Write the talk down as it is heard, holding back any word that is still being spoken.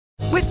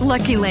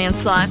Lucky Land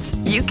Slots,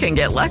 you can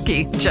get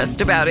lucky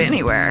just about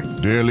anywhere.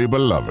 Dearly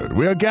beloved,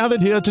 we are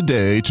gathered here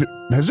today to...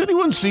 Has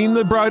anyone seen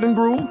the bride and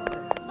groom?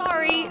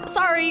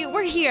 Sorry,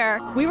 we're here.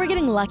 We were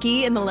getting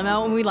lucky in the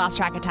limo and we lost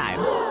track of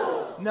time.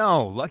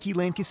 No, Lucky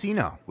Land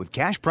Casino, with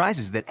cash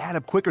prizes that add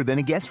up quicker than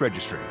a guest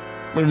registry.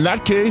 In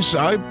that case,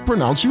 I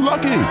pronounce you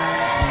lucky.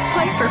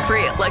 Play for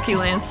free at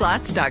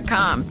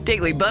LuckyLandSlots.com.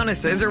 Daily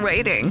bonuses are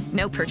waiting.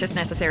 No purchase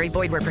necessary.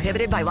 Void where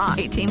prohibited by law.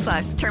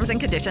 18+. Terms and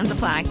conditions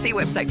apply. See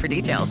website for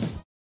details.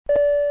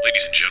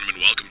 Ladies and gentlemen,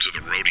 welcome to the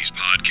Roadies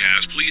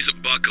Podcast. Please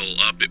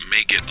buckle up. It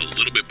may get a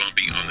little bit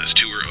bumpy on this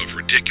tour of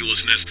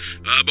ridiculousness,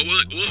 but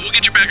we'll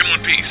get you back in one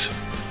piece.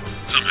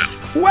 Somehow.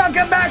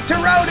 Welcome back to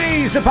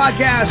Roadies, the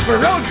podcast for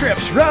road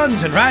trips,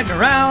 runs, and riding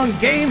around,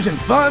 games and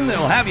fun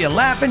that'll have you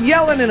laughing,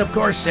 yelling, and of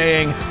course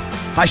saying,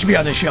 I should be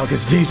on this show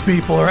because these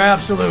people are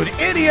absolute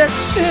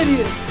idiots.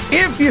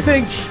 If you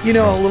think you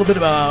know a little bit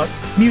about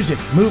music,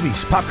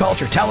 movies, pop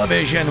culture,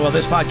 television, well,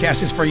 this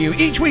podcast is for you.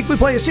 Each week we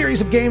play a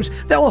series of games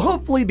that will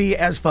hopefully be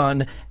as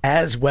fun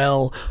as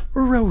well.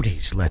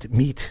 Roadies,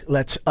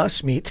 let's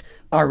us meet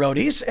our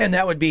roadies, and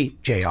that would be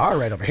JR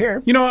right over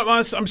here. You know what,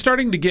 Mus? I'm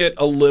starting to get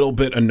a little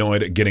bit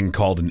annoyed at getting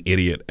called an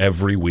idiot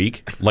every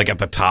week, like at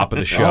the top of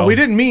the show. Oh, we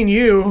didn't mean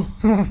you.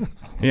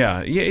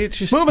 Yeah, it's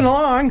just... Moving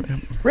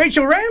along,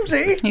 Rachel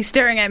Ramsey. He's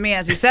staring at me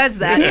as he says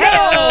that.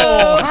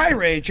 Hey-o! Hi,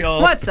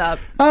 Rachel. What's up?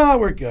 Oh,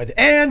 we're good.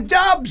 And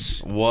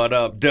Dubs. What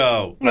up,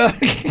 Doe?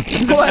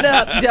 What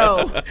up,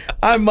 Doe?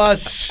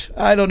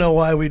 I don't know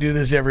why we do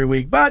this every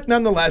week, but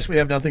nonetheless, we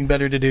have nothing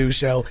better to do,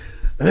 so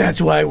that's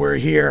why we're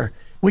here.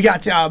 We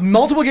got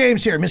multiple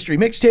games here. Mystery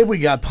Mixtape. We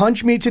got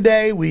Punch Me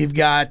today. We've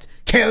got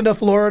Canada,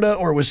 Florida,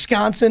 or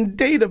Wisconsin,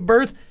 date of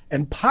birth,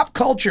 and pop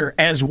culture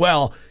as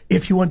well.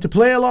 If you want to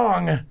play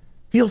along,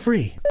 feel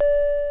free.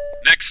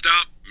 Next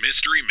up,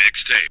 Mystery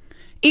Mixtape.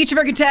 Each of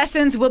our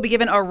contestants will be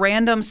given a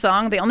random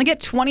song. They only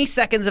get 20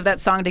 seconds of that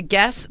song to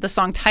guess the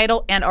song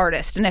title and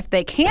artist. And if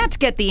they can't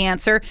get the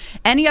answer,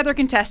 any other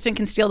contestant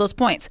can steal those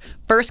points.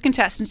 First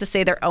contestant to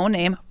say their own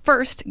name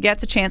first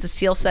gets a chance to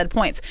steal said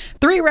points.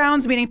 3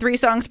 rounds, meaning 3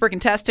 songs per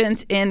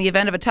contestant. In the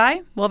event of a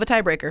tie, we'll have a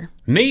tiebreaker.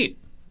 Neat.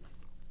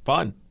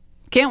 Fun.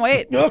 Can't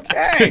wait.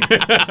 Okay.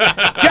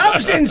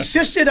 Dubs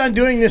insisted on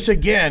doing this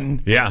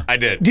again. Yeah, I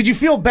did. Did you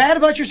feel bad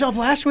about yourself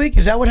last week?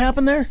 Is that what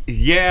happened there?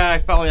 Yeah, I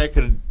felt like I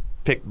could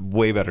pick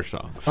way better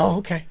songs. Oh,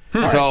 okay.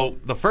 So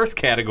the first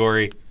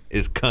category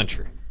is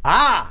country.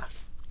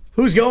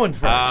 Who's going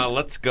first?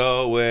 Let's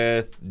go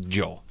with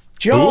Joel.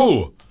 Joel.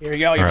 Ooh. Here we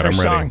go, your All right,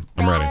 first I'm ready. song.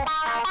 I'm ready.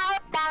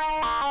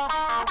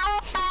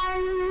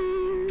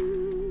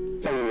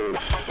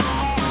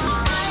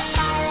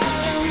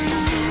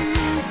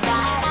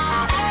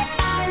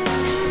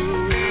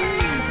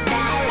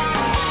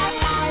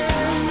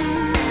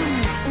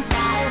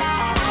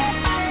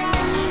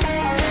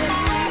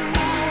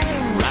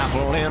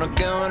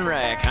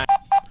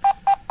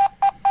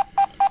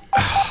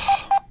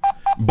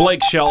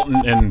 Blake Shelton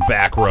and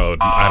Back Road.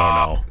 I don't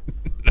know.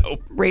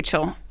 Nope.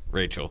 Rachel.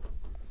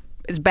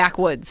 It's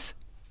Backwoods.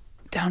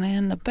 Down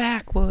in the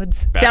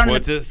backwoods.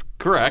 Backwoods is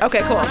correct. Okay,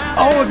 cool.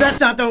 Oh,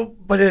 that's not the...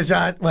 But is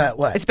that...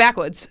 What? It's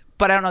Backwoods,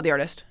 but I don't know the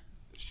artist.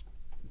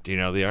 Do you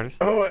know the artist?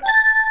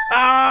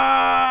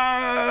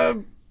 I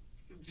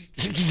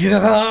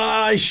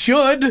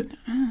should.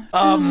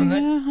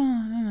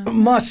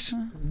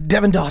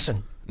 Devin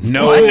Dawson.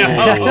 No.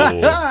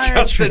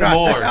 Justin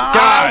Moore.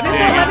 God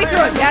damn. Let me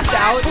throw a guess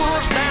out.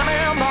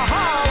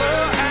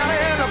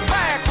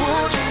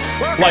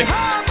 Like,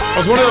 it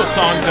was one of those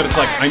songs that it's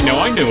like, I know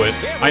I knew it.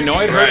 I know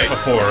I'd heard it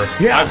before.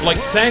 Yeah. I've, like,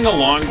 sang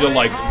along to,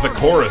 like, the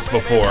chorus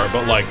before,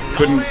 but, like,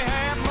 couldn't...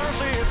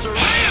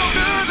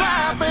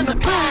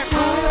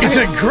 It's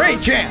a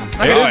great jam.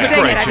 It is a Sing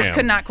great it. I jam. just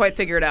could not quite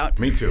figure it out.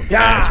 Me too.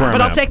 Yeah. That's where But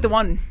I'm I'll at. take the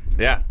one.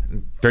 Yeah.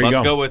 There you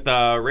Let's go. go with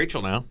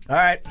Rachel now. All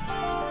right.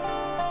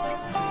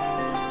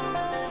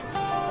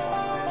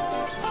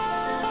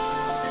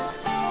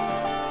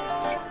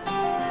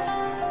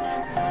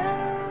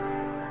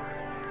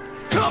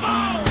 Come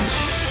on!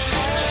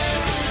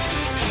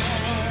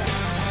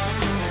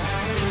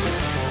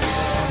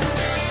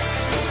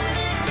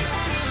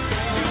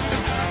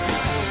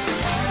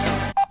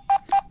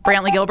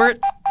 Brantley Gilbert.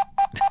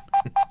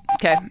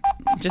 Okay,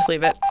 just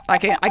leave it. I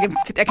can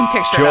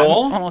picture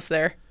Joel? it. I'm almost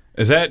there.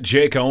 Is that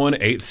Jake Owen,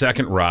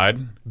 8-Second Ride?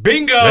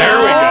 Bingo! There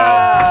we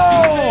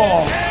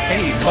Oh!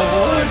 Hey,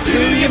 boy,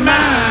 do you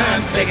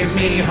mind taking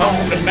me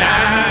home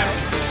tonight?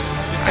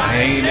 I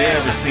ain't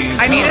ever seen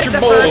I needed country the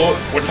boys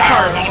first with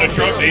tires on a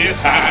truck this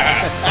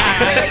high.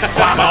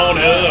 Climb on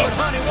up.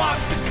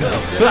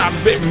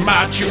 I'm betting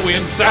my chew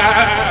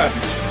inside.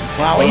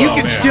 Wow, well, you Oh,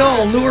 can man.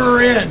 still lure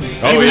her in.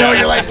 Oh, even yeah. though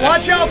you're like,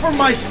 watch out for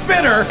my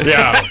spinner.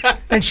 Yeah.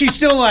 And she's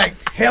still like,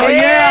 hell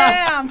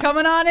yeah. I'm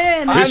coming on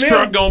in. This I'm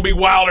truck in. gonna be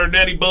wilder than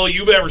any bull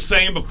you've ever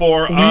seen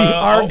before. We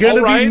are going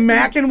to all right. be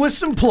macking with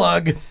some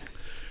plug.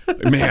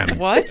 Man,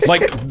 What?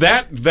 Like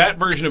that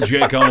version of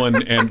Jake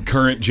Owen and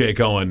current Jake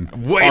Owen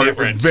Way are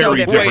different. very So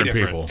different. different Way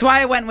different. people. That's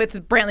why I went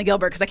with Brantley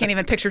Gilbert, because I can't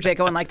even picture Jake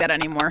Owen like that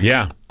anymore.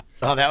 Yeah.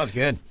 Oh, that was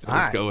good. All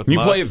Let's right. go with You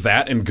Must. play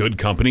that and Good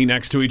Company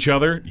next to each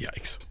other?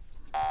 Yikes.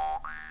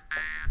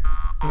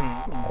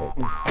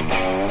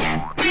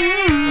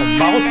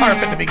 Mouth harp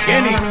at the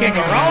beginning can't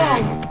go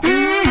wrong.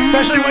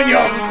 Especially when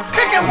you're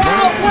picking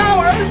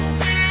wildflowers.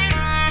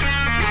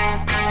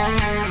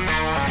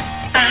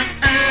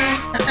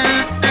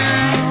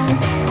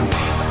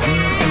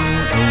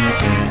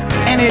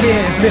 And it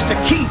is Mr.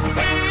 Keith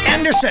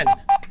Anderson.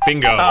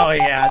 Bingo. Oh,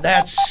 yeah,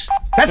 that's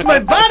my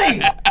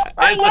buddy.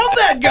 I love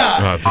that guy.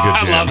 Oh, that's a good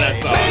jam. I love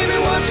that song. Baby,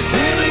 won't you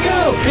simply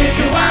go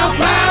picking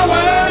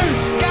wildflowers?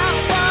 Got a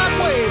spot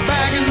way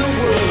back in the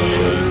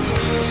woods.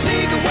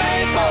 Sneak away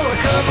for a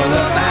couple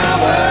of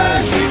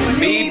hours. You and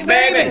me,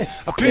 baby,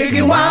 are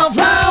picking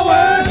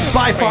wildflowers.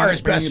 By far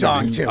his best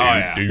song, too. Oh,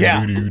 yeah.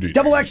 Yeah,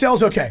 Double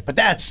XL's okay, but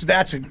that's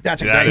a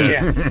great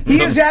jam.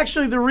 He is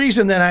actually the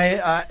reason that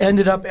I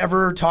ended up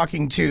ever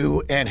talking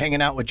to and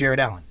hanging out with Jared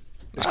Allen.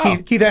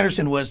 Keith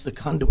Anderson was the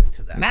conduit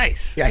to that.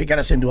 Nice. Yeah, he got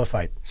us into a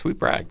fight. Sweet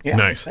brag. Yeah,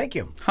 Nice. Thank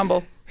you.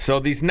 Humble. So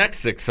these next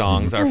 6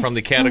 songs are from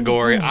the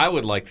category, I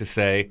would like to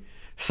say,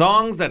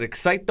 songs that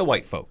excite the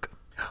white folk.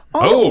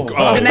 Oh.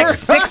 The next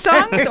 6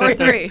 songs or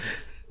 3?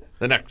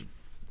 The next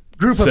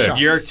Group of 6.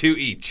 songs. year 2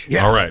 each.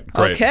 Yeah. All right,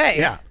 great. Okay.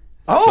 Yeah.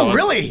 Oh, So let's-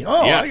 really?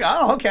 Oh, yes.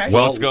 oh, okay.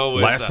 Well, let's go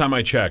with, last time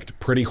I checked,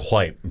 pretty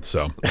white,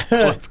 so,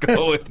 Let's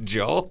go with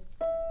Joel.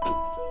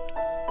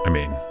 I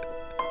mean...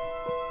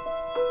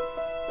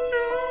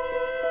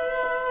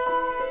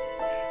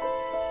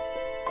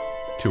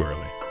 Too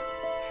early.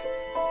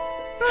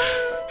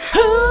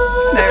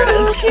 There it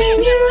is.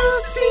 Can you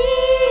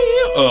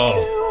see Oh.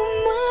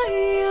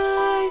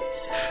 my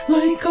eyes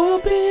like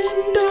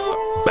open doors?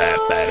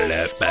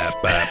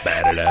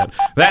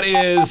 That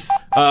is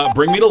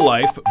Bring Me to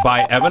Life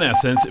by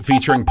Evanescence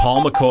featuring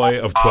Paul McCoy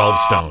of 12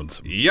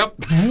 Stones. Yep.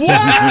 Wake me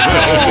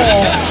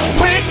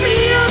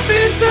up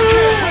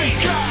inside.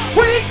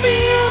 Wake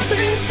me up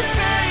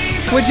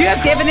inside. Would you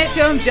have given it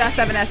to him just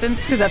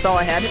Evanescence? Because that's all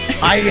I had.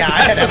 I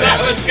had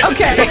that.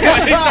 Okay.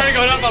 When he started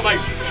going up, I'm like,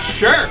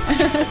 sure.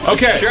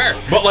 Okay, Sure.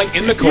 but like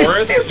in the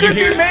chorus, you If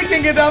hear, you're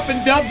making it up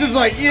and Dubs is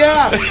like,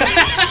 yeah,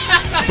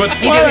 but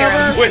You do hear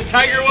him. With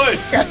Tiger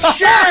Woods.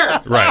 sure.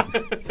 right.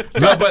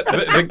 No, but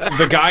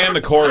the guy in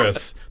the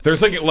chorus,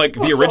 there's like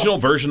the original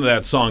version of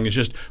that song is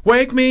just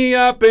 "Wake me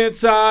up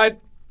inside."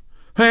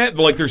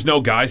 Like there's no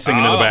guy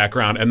singing in the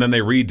background, and then they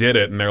redid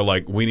it, and they're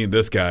like, "We need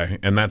this guy,"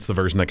 and that's the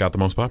version that got the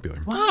most popular.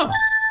 Wow.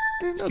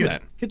 Didn't know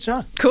that. Good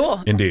song.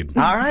 Cool. Indeed.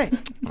 All right.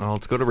 Well,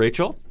 let's go to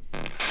Rachel.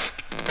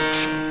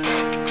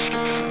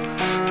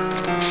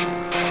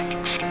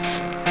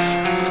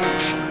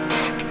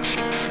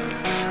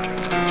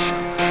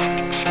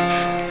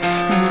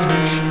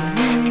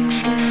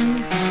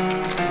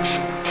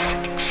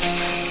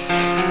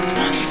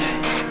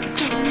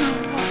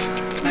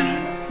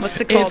 What's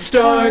it called?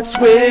 Starts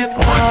with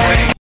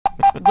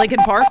Lincoln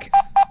Park.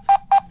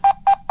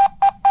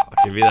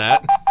 I'll give you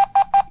that.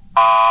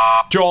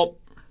 Joel,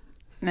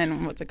 And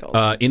then what's it called?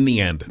 in the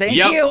end. Thank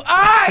Yep. you.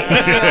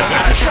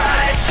 I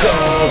tried so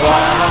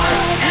hard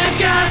and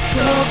got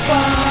so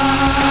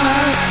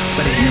far,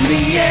 but in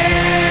the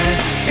end,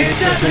 it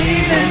doesn't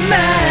even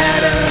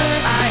matter.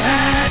 I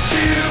had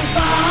to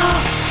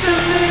fall to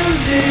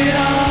lose it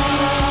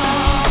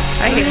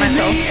all. hate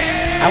myself.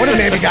 I would have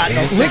maybe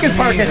gotten Lincoln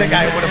Park. I think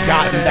I would have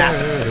gotten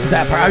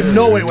that part. I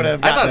know we would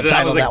have I gotten thought the that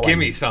title was a of that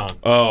gimme one. song.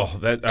 Oh,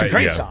 it's a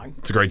great song.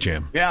 It's a great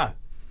jam. Yeah.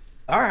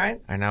 All right.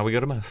 And now we go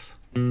to Mess.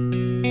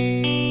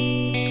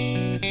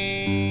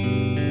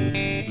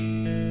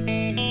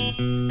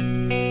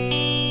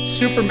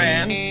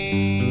 Superman.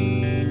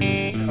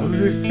 Oh,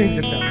 who sings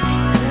it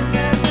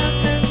though?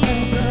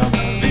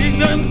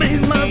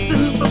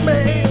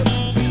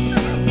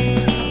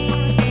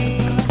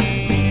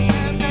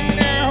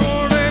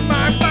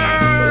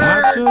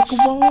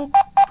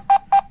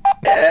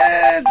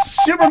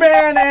 It's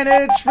Superman, and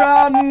it's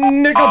from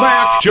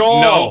Nickelback.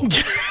 Joel, No.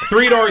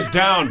 3 Doors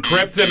Down,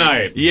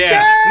 Kryptonite.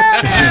 Yeah.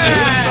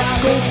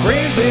 Go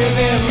crazy,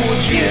 then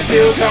would you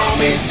still call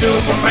me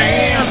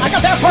Superman? I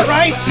got that part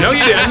right. No,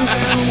 you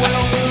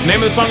didn't. Name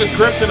of the song is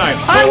Kryptonite.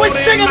 I was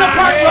singing the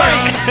part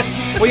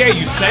right. Well, yeah,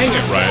 you sang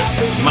it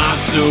right. My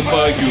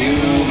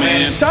superhuman.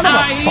 Son of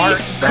a fart.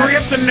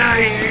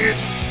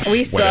 Kryptonite.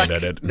 We suck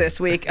did it? this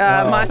week.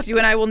 Moss, you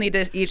and I will need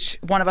to each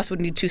one of us would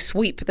need to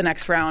sweep the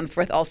next round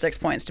with all 6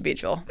 points to beat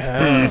Joel.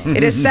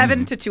 It is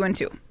 7 to 2 and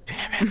 2.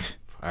 Damn it.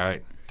 All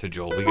right. To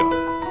Joel we go.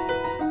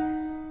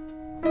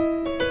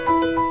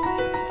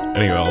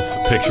 Anyone else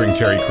picturing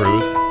Terry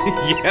Crews?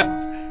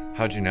 Yeah.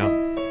 How'd you know?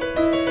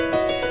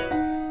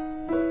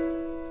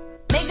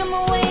 Making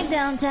my way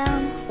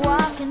downtown,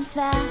 walking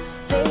fast,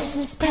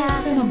 faces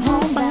past, and I'm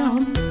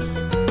homebound.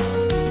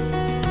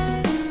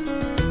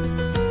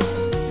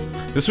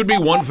 This would be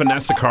one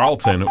Vanessa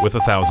Carlton with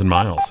 1,000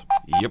 Miles.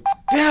 Yep.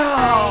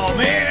 Oh,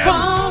 man.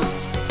 Fall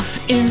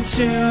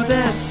into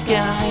the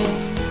sky.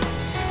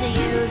 Do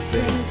you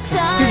think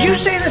time? Did you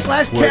say this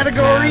last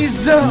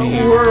categories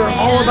were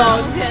all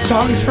about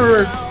songs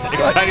for...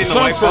 Exciting the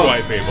Songs for folk.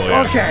 white people,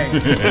 yeah.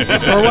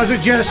 Okay. Or was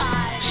it just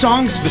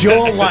songs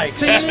Joel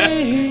likes?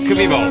 Could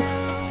be both.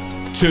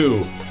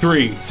 2,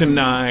 3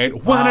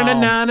 tonight.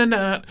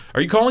 Wa-na-na-na-na-na. Are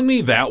you calling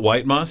me that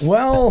white muss?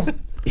 Well,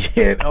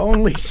 it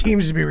only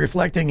seems to be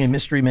reflecting a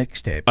mystery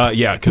mixtape.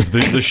 Yeah, because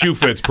the shoe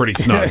fits pretty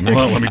snug.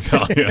 Well, let me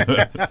tell you.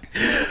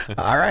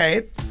 All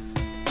right.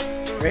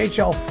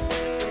 Rachel.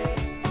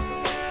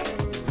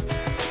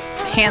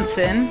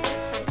 Hanson,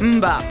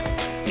 Mbop.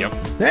 Yep.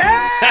 Hey!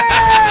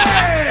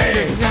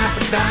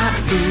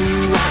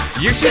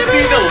 You should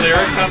see the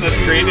lyrics on the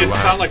screen. It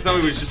sounded like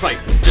somebody was just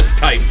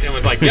typed and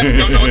was like, yep,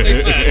 don't know what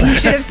they said. You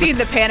should have seen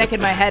the panic in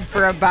my head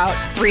for about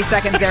 3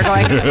 seconds there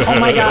going, oh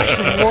my gosh,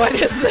 what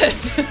is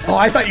this? Oh,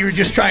 I thought you were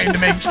just trying to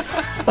make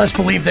us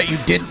believe that you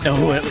didn't know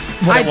what it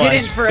was. I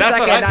didn't for a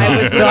second.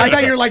 I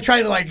thought you were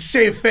trying to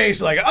save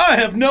face, I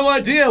have no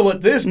idea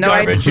what this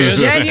garbage is.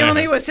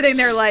 Genuinely was sitting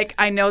there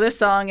I know this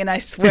song, and I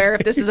swear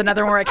if this is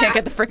another one where I can't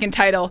get the freaking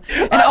title.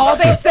 And all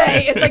they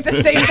say is the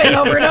same thing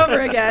over and over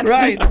again.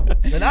 Right.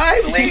 And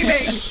I'm leaving.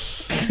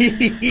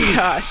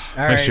 Gosh.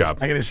 All right. Nice job.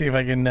 I got to see if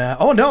I can.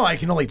 Oh, no, I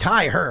can only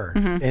tie her,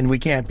 and we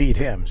can't beat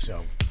him,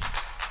 so.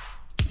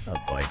 Oh,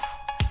 boy.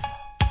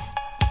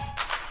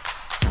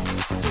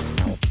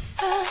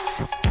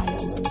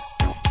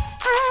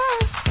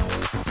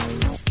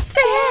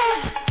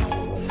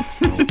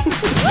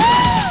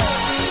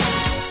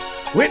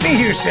 Whitney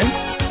Houston.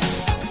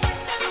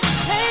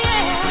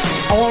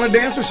 I want to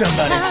dance with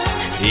somebody.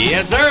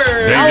 Yes, sir.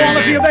 I want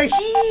to feel the heat.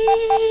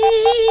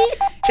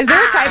 Is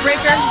there a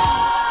tiebreaker?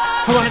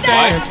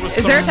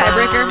 Is there a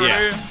tiebreaker?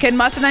 Yeah. Can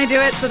Muss and I do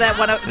it so that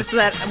one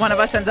of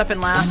us ends up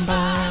in last?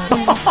 I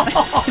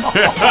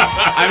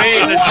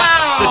mean, the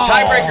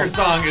tiebreaker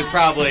song is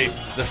probably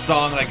the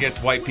song that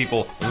gets white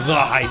people the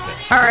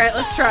hypest. All right,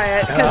 let's try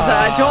it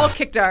because Joel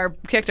kicked our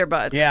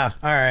butts. Yeah,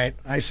 all right.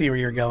 I see where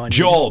you're going.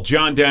 Joel,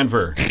 John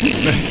Denver.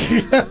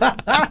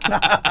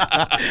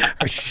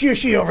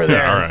 Shushy over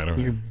there. Yeah, all right.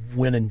 You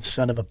winning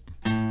son of a...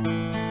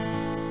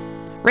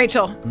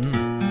 Rachel.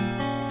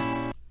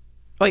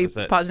 Oh, you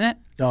pausing it?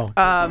 No.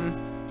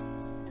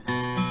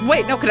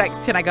 Wait, no.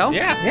 Can I go?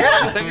 Yeah.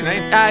 Yeah. Say your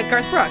name.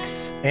 Garth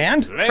Brooks.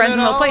 And? Friends in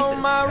Low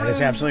Places. That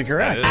is absolutely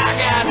correct.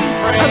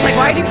 I was like,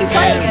 why do you keep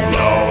playing it?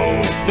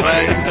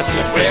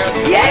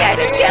 Yeah, I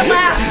didn't get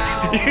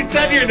last. You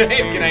said your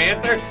name. Can I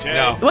answer?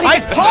 No. Well, I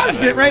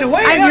paused it right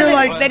away, I and know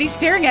you're that he's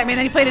staring at me, and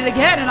then he played it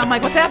again, and I'm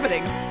like, what's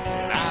happening?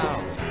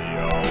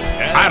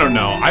 I don't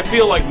know. I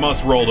feel like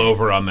Muss rolled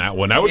over on that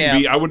one. I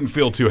wouldn't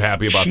feel too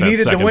happy about that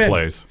second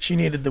place. She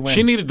needed the win.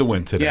 She needed the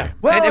win today. Yeah.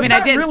 Well,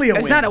 I did. Really a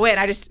it's win. not a win.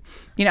 I just,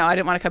 I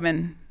didn't want to come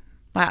in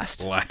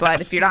last.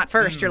 But if you're not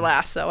first, you're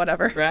last. So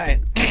whatever.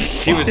 Right.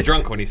 He was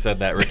drunk when he said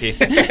that, Ricky.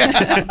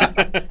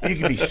 You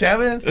could be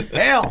seventh.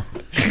 Hell.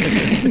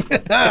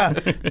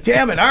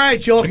 Damn it. All right,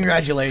 Joel,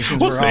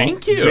 congratulations. Well,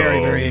 thank you.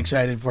 Very, very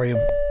excited for you.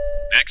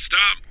 Next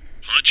stop,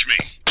 Punch Me.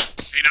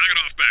 Hey, knock it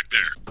off back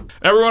there.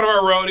 Every one of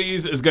our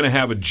roadies is going to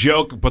have a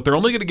joke, but they're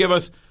only going to give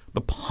us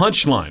the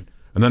punchline.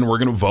 And then we're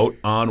going to vote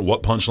on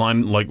what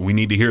punchline we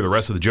need to hear the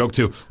rest of the joke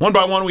to. One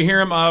by one, we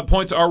hear them.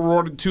 Points are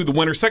awarded to the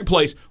winner. Second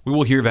place, we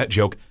will hear that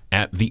joke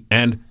at the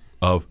end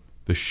of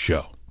the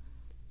show.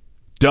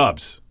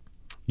 Dubs,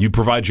 you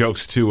provide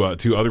jokes to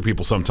other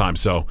people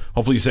sometimes, so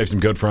hopefully you save some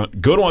good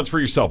ones for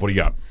yourself. What do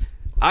you got?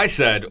 I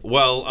said,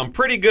 well, I'm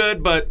pretty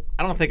good, but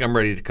I don't think I'm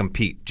ready to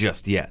compete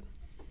just yet.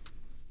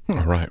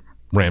 All right.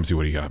 Ramsey,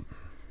 what do you got?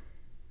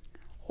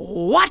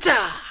 Water.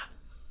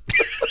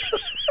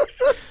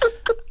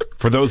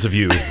 For those of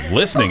you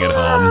listening at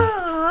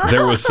home,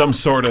 there was some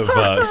sort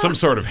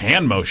of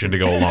hand motion to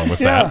go along with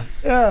that.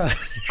 Yeah.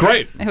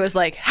 Great. It was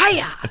like,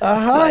 hiya.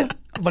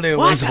 But it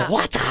was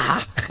water.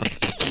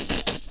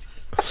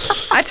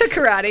 I took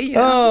karate.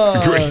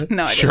 Great.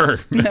 No, I didn't. Sure.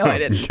 No, I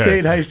didn't. Okay.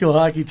 State high school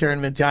hockey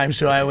tournament time,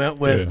 so I went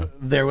with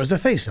there was a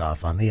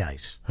face-off on the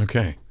ice.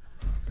 Okay.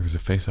 There was a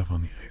face-off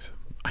on the ice.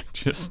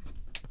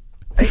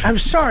 I'm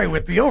sorry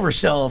with the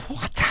oversell of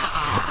water.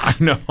 I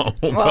know.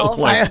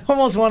 Well, I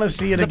almost want to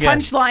see it the again.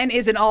 punchline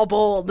is in all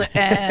bold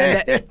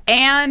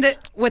and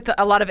with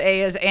a lot of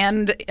A's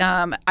and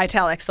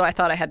italics, so I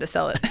thought I had to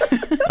sell it.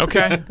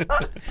 Okay.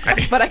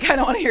 But I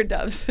kind of want to hear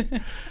Dubs.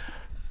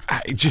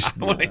 I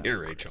want to hear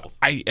Rachel's.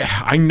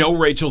 I know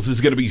Rachel's is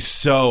going to be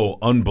so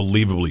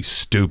unbelievably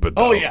stupid,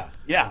 though. Oh,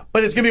 yeah.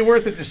 But it's going to be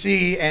worth it to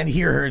see and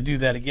hear her do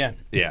that again.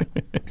 Yeah.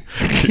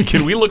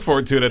 Can we look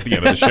forward to it at the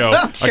end of the show?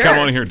 Sure. I kind of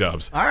want to hear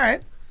Dubs. All right.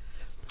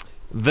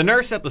 The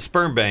nurse at the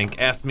sperm bank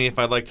asked me if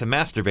I'd like to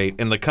masturbate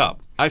in the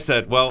cup. I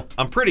said, well,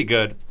 I'm pretty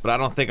good, but I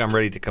don't think I'm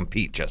ready to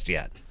compete just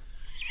yet.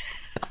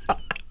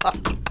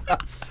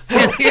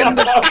 In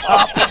the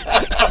cup.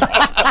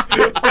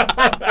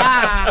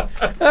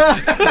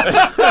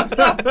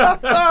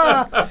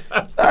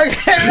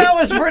 Okay, that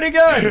was pretty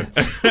good.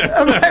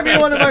 That might be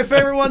one of my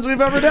favorite ones we've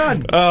ever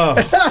done.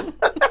 Water.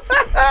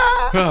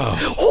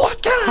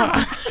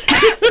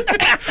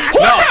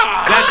 No,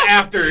 that's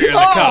after you're in the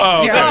cup.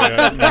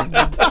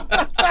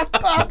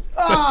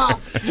 Oh,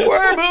 okay.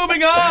 We're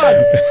moving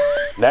on.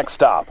 Next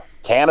stop,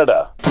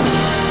 Canada.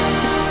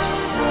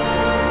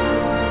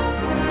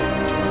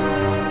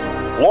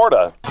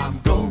 Florida. I'm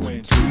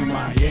going to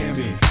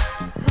Miami.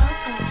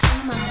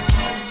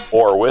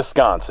 or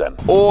Wisconsin?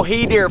 Oh,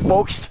 hey there,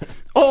 folks.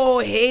 Oh,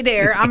 hey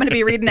there. I'm going to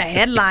be reading a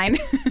headline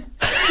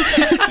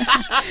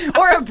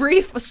or a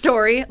brief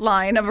story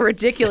line of a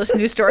ridiculous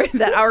news story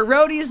that our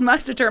roadies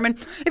must determine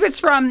if it's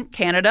from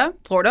Canada,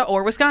 Florida,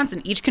 or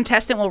Wisconsin. Each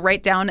contestant will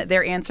write down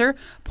their answer.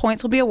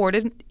 Points will be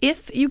awarded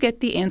if you get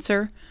the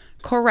answer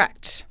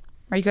correct.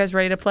 Are you guys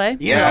ready to play?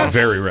 Yes.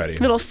 Very ready.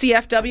 Little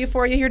CFW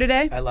for you here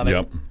today. I love it.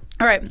 Yep.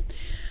 All right.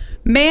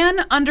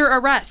 Man under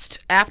arrest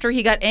after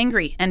he got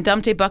angry and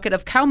dumped a bucket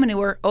of cow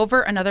manure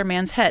over another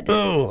man's head.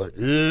 Oh,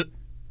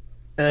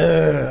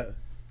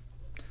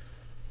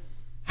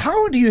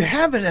 how do you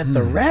have it at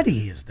the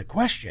ready is the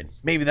question.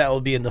 Maybe that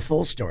will be in the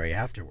full story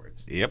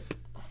afterwards. Yep.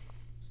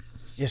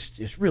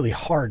 It's really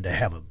hard to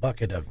have a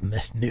bucket of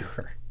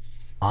manure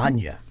on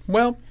you.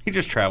 Well, he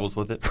just travels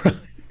with it.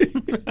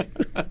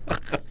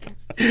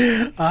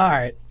 All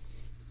right.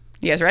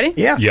 You guys ready?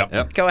 Yeah.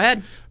 Yep. Go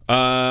ahead.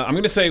 I'm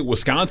going to say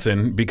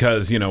Wisconsin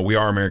because, we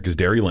are America's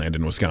dairy land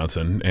in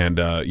Wisconsin. And,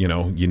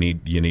 you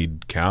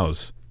need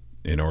cows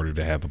in order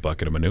to have a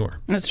bucket of manure.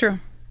 That's true.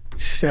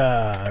 It's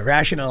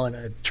rational and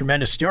a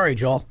tremendous story,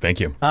 Joel.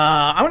 Thank you.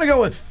 I'm going to go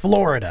with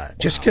Florida,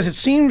 just because it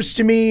seems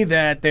to me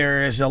that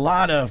there is a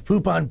lot of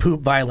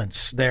poop-on-poop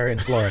violence there in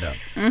Florida.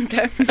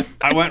 Okay.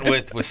 I went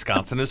with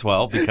Wisconsin as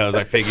well because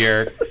I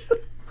figure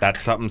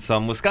that's something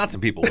some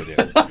Wisconsin people would do.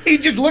 He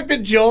just looked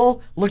at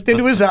Joel, looked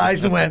into his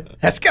eyes, and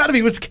went, that's got to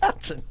be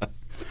Wisconsin.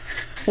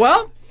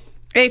 Well,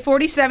 a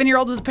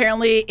 47-year-old was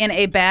apparently in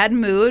a bad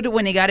mood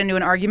when he got into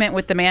an argument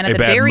with the man at the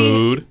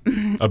dairy.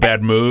 A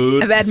bad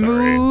mood. A bad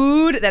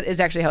mood. That is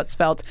actually how it's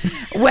spelled.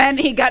 When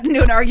he got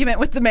into an argument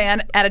with the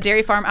man at a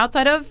dairy farm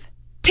outside of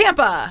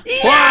Tampa.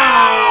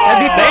 Wow!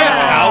 That'd be They fun.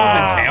 have cows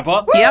in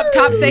Tampa? Yep.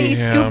 Cops say he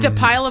scooped a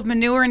pile of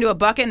manure into a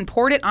bucket and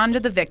poured it onto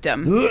the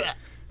victim.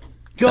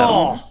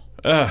 Go.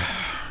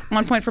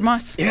 1 point from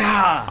us.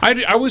 Yeah.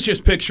 I was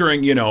just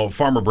picturing,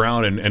 Farmer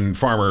Brown and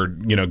Farmer,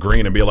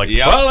 Green and be like,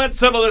 Yep. well, let's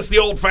settle this the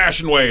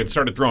old-fashioned way and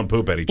started throwing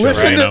poop at each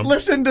other.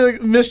 Listen to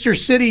Mr.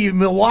 City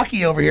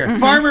Milwaukee over here.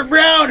 Farmer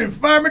Brown and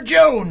Farmer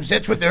Jones.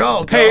 That's what they're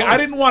all called. Hey, I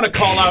didn't want to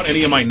call out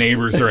any of my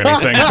neighbors or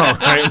anything. All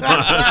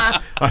right?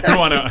 I didn't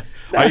want to.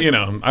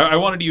 I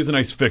wanted to use a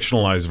nice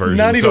fictionalized version.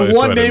 Not even so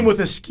one I name didn't- with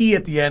a ski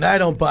at the end. I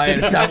don't buy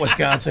it. It's not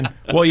Wisconsin.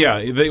 Well, yeah,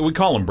 we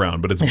call him Brown,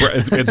 but it's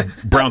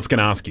Brown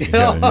Skanowski.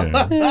 All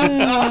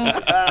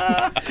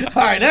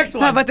right, next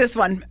one. How about this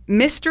one?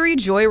 Mystery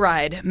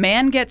joyride.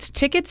 Man gets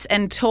tickets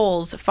and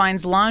tolls,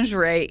 finds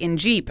lingerie in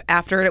Jeep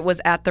after it was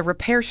at the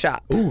repair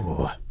shop.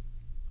 Ooh.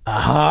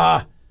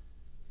 Aha.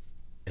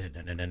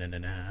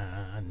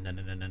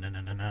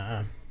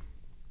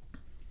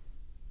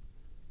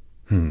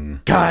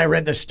 God, I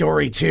read the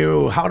story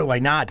too. How do I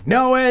not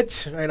know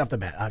it? Right off the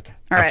bat. Okay.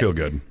 All right. I feel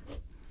good.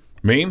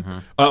 Me?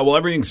 Well,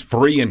 everything's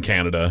free in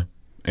Canada,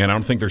 and I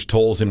don't think there's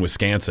tolls in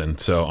Wisconsin,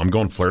 so I'm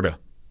going Florida.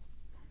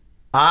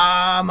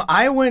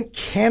 I went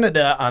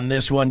Canada on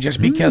this one just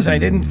because I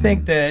didn't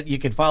think that you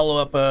could follow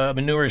up a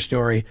manure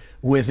story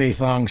with a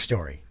thong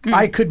story.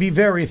 I could be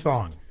very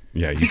thong.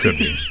 Yeah, you could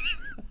be.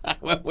 I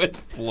went with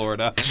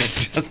Florida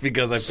just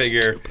because I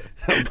figure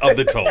of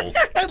the tolls.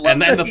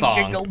 And then the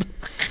thong.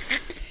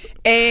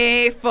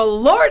 A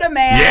Florida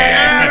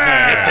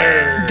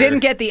man didn't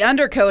get the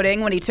undercoating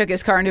when he took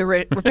his car into a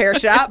repair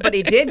shop, but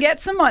he did get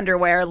some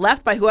underwear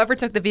left by whoever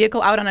took the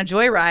vehicle out on a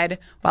joyride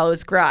while it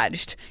was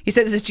garaged. He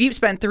says his Jeep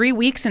spent 3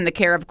 weeks in the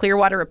care of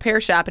Clearwater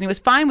Repair Shop, and he was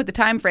fine with the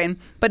time frame,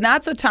 but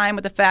not so fine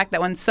with the fact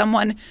that when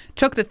someone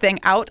took the thing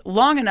out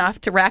long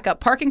enough to rack up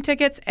parking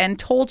tickets and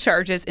toll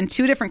charges in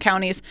 2 different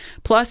counties,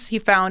 plus he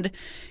found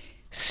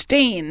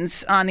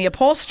stains on the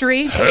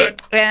upholstery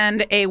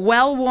and a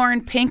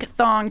well-worn pink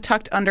thong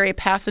tucked under a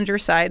passenger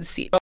side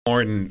seat.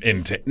 Or in I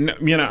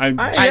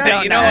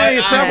don't know.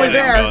 You're probably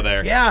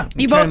there. Yeah.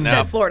 You both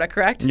said Florida,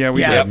 correct? Yeah,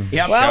 we did.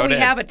 Yep. Well, we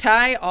have a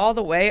tie all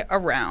the way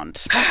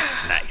around.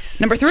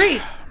 Nice. Number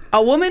 3.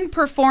 A woman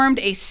performed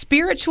a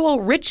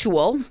spiritual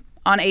ritual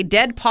on a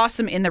dead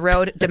possum in the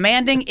road,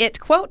 demanding it,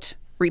 quote,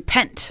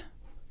 repent.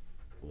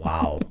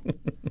 Wow.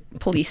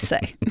 Police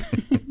say.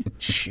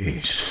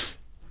 Jeez.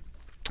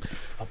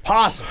 A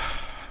possum.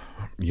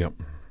 Yep.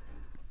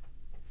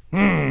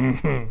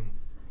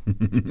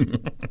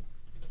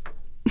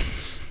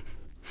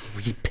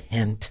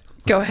 Repent.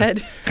 Go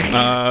ahead.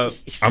 I'm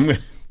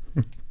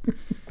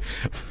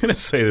gonna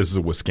say this is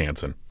a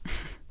Wisconsin.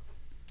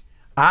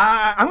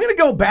 I'm going to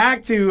go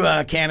back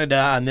to Canada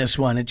on this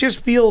one. It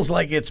just feels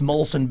like it's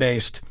Molson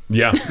based.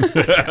 Yeah.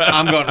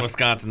 I'm going to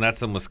Wisconsin. That's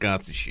some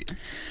Wisconsin shit.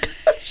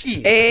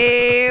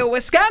 A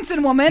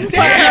Wisconsin woman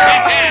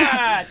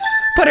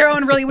put her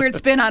own really weird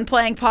spin on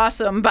playing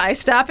possum by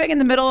stopping in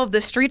the middle of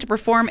the street to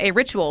perform a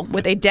ritual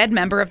with a dead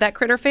member of that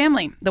critter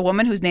family. The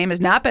woman, whose name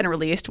has not been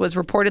released, was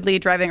reportedly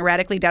driving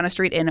erratically down a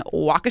street in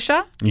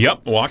Waukesha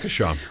Yep,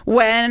 Waukesha.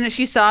 when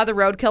she saw the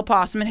roadkill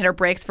possum and hit her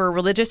brakes for a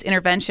religious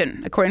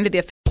intervention. According to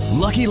the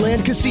Lucky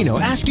Land Casino,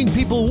 asking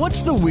people,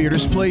 what's the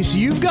weirdest place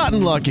you've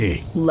gotten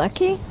lucky?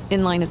 Lucky?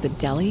 In line at the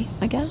deli,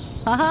 I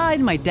guess? Aha,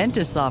 in my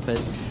dentist's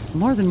office.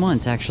 More than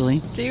once,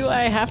 actually. Do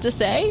I have to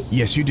say?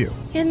 Yes, you do.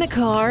 In the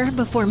car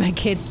before my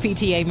kids'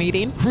 PTA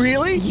meeting.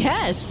 Really?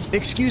 Yes.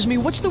 Excuse me,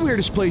 what's the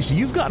weirdest place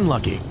you've gotten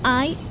lucky?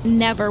 I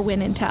never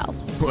win and tell.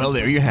 Well,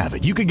 there you have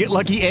it. You can get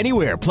lucky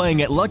anywhere,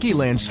 playing at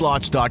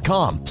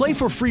LuckyLandSlots.com. Play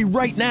for free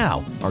right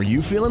now. Are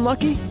you feeling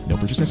lucky? No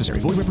purchase necessary.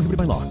 Void where prohibited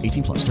by law.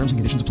 18+. Terms and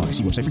conditions apply.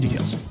 See website for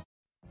details.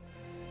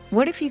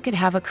 What if you could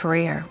have a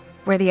career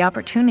where the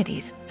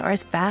opportunities are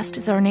as vast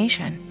as our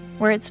nation,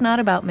 where it's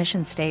not about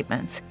mission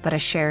statements, but a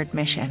shared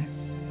mission?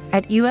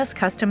 At U.S.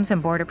 Customs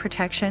and Border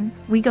Protection,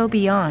 we go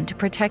beyond to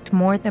protect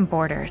more than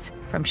borders.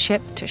 From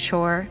ship to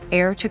shore,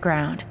 air to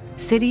ground,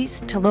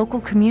 cities to local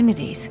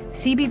communities,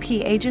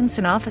 CBP agents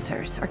and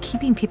officers are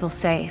keeping people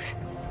safe.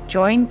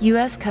 Join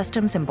U.S.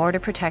 Customs and Border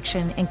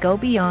Protection and go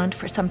beyond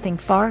for something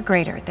far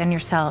greater than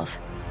yourself.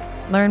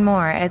 Learn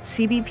more at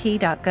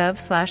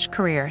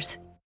cbp.gov/careers.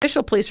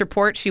 Official police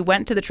report she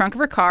went to the trunk of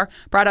her car,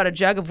 brought out a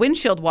jug of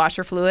windshield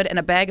washer fluid and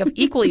a bag of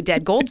equally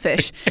dead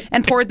goldfish,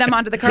 and poured them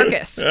onto the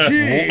carcass.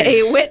 Jeez.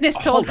 A witness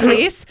told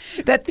police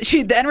that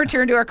she then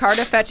returned to her car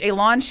to fetch a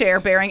lawn chair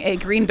bearing a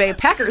Green Bay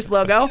Packers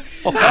logo,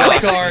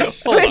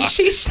 which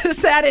she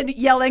sat in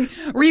yelling,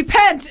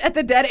 "Repent!" at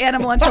the dead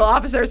animal until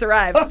officers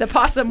arrived. The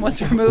possum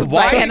was removed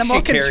by animal Why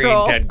is she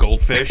control. carrying dead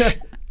goldfish?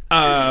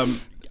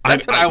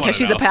 That's what I want to know. Because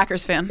she's a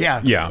Packers fan.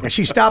 Yeah. And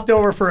she stopped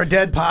over for a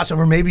dead possum,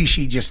 or maybe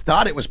she just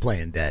thought it was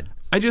playing dead.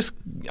 I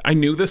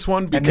knew this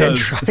one because... And then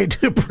tried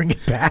to bring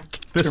it back.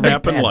 This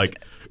happened like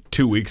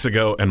 2 weeks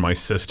ago, and my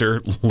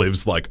sister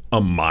lives like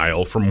a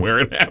mile from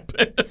where it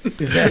happened.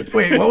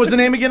 Wait, what was the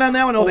name again on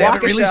that one? Oh, they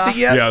haven't released it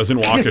yet? Yeah, it was in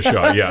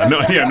Waukesha. Yeah, no,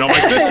 my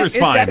sister's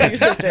fine. Your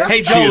sister.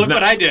 Hey, Joe, look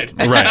what I did.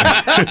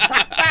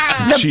 Right.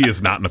 She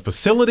is not in a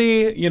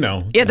facility,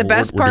 Yeah, the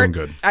best we're part,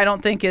 doing good. I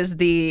don't think, is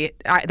the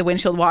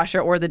windshield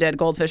washer or the dead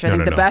goldfish. I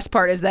think the best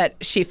part is that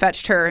she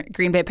fetched her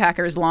Green Bay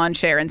Packers lawn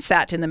chair and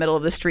sat in the middle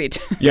of the street.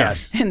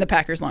 Yes. In the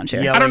Packers lawn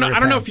chair. I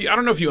don't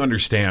know if you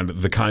understand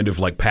the kind of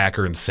like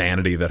Packer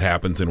insanity that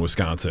happens in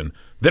Wisconsin.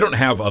 They don't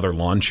have other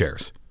lawn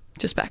chairs.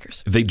 Just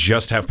Packers. They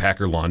just have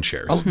Packer lawn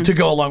chairs. To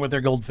go along with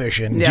their goldfish.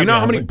 And Do you know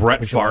how many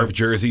Brett Favre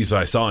jerseys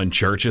I saw in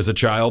church as a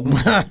child?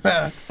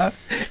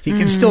 You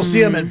can still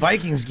see them at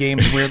Vikings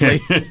games, weirdly.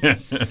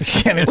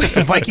 And it's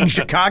a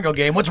Viking-Chicago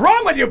game. What's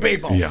wrong with you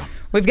people? Yeah.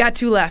 We've got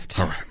two left.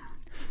 All right.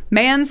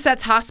 Man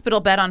sets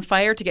hospital bed on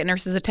fire to get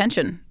nurses'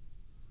 attention.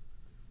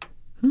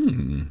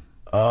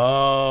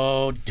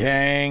 Oh,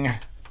 dang.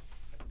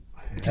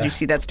 Did you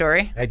see that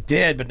story? I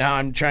did, but now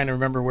I'm trying to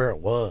remember where it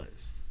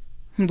was.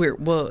 Where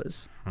it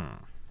was.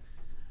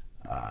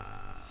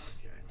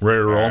 Ready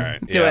to roll?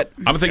 Right, Do it.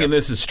 I'm thinking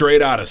this is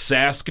straight out of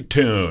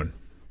Saskatoon.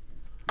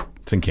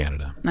 It's in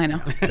Canada. I know.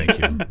 Thank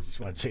you.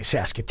 Just want to say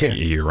Saskatoon.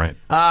 You're right.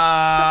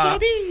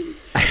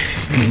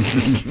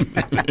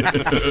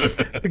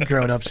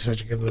 Grown Ups is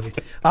such a good movie.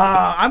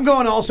 I'm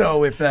going also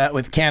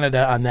with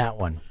Canada on that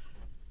one.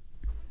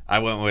 I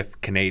went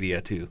with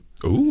Canada, too.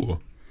 Ooh.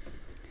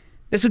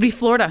 This would be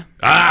Florida.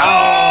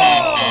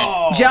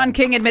 John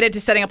King admitted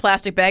to setting a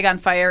plastic bag on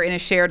fire in a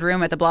shared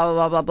room at the blah,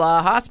 blah, blah, blah,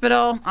 blah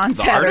hospital on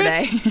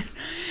Saturday.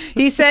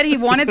 He said he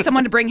wanted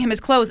someone to bring him his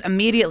clothes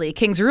immediately.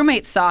 King's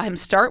roommates saw him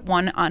start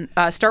one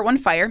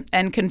fire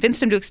and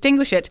convinced him to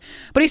extinguish it,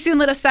 but he soon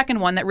lit a second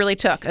one that really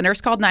took. A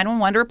nurse called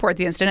 911 to report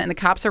the incident, and the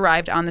cops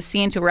arrived on the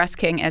scene to arrest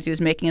King as he was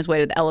making his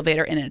way to the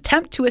elevator in an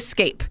attempt to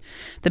escape.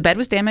 The bed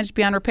was damaged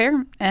beyond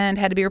repair and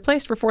had to be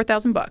replaced for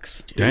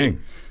 $4,000. Dang.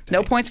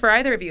 No points for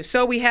either of you.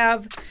 So we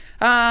have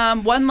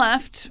one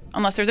left,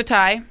 unless there's a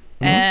tie.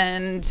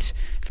 And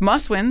if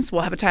Muss wins,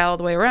 we'll have a tie all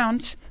the way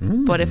around.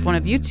 But if one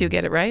of you two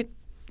get it right,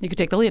 you could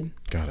take the lead.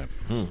 Got it.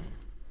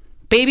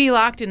 Baby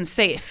locked in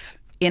safe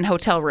in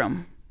hotel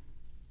room.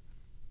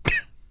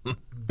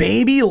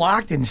 Baby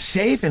locked in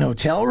safe in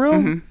hotel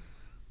room?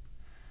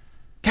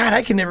 God,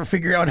 I can never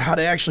figure out how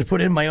to actually put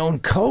in my own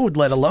code,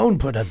 let alone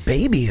put a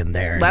baby in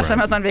there. Last time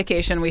I was on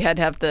vacation, we had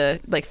to have the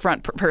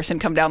front person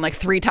come down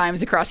 3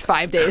 times across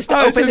 5 days to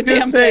open the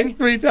damn thing.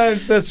 3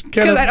 times. That's kind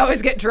Because of... I'd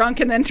always get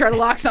drunk and then try to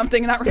lock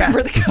something and not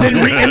remember the code.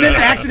 and then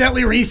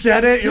accidentally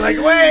reset it. You're like,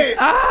 wait.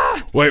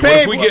 Wait,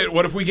 babe,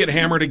 what if we get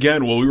hammered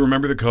again? Will we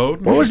remember the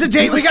code? What was the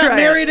date we Let's got try it.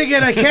 married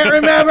again? I can't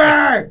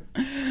remember.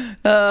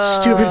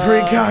 Stupid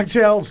free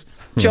cocktails.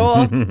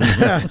 Joel,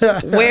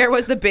 where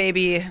was the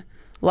baby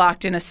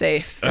locked in a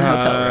safe in a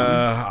hotel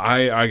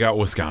room? I got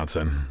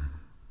Wisconsin.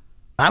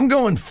 I'm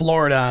going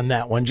Florida on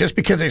that one, just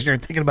because I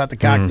started thinking about the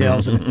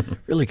cocktails and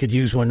really could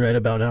use one right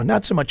about now.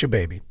 Not so much a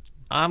baby.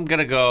 I'm going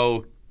to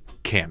go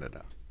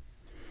Canada.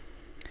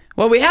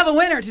 Well, we have a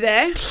winner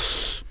today.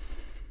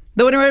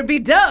 The winner would be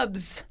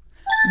Dubs.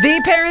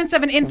 The parents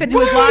of an infant who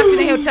was locked in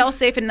a hotel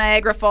safe in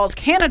Niagara Falls,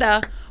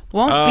 Canada,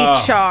 won't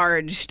be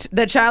charged.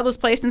 The child was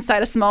placed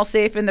inside a small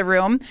safe in the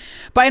room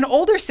by an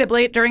older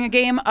sibling during a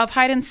game of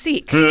hide and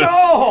seek.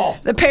 No!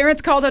 The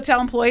parents called hotel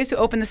employees who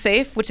opened the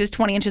safe, which is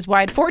 20 inches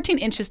wide, 14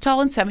 inches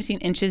tall, and 17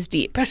 inches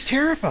deep. That's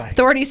terrifying.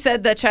 Authorities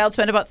said the child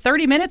spent about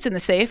 30 minutes in the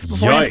safe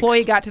before an Yikes.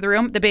 employee got to the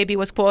room. The baby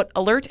was, quote,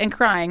 alert and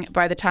crying.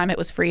 By the time it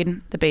was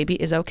freed, the baby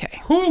is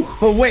okay.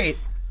 But wait,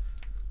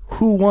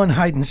 who won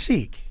hide and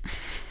seek?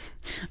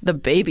 The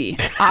baby,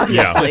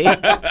 obviously.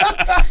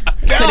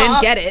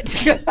 Couldn't get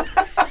it.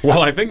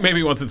 Well, I think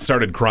maybe once it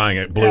started crying,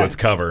 it blew its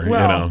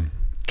cover,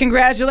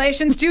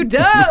 Congratulations to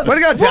Dubs. Way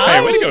to go, Dubs.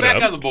 Hey, way to go, Back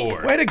Dubs. on the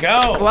board. Way to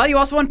go. Well, you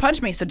also won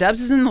Punch Me, so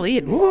Dubs is in the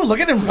lead. Ooh, look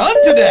at him run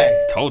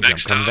today. Told you I'm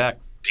Next coming stop, back.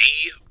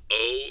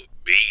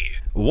 D.O.B.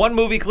 One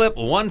movie clip,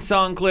 one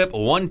song clip,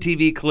 one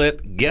TV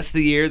clip. Guess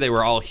the year. They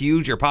were all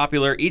huge or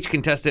popular. Each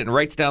contestant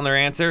writes down their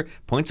answer.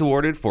 Points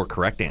awarded for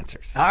correct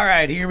answers. All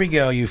right, here we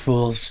go, you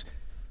fools.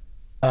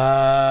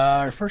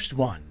 Our first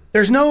one.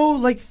 There's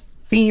no,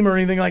 theme or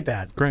anything like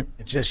that. Great.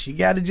 It's just, you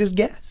got to just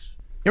guess.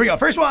 Here we go.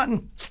 First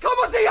one.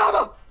 ¿Cómo se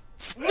llama?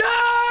 No,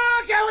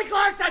 Kelly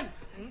Clarkson.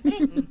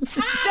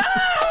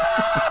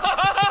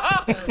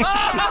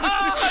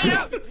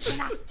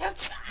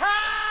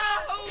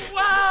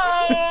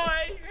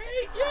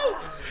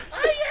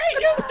 I hate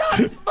you. Stop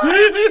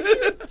smiling.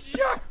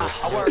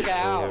 I work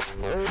out.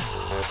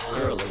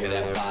 Girl, look at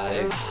that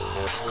body.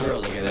 Girl,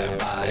 look at that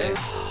body.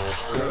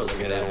 Girl,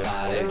 look at that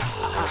body.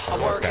 I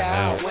work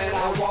out when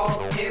I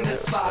walk in the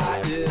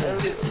spot.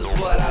 This is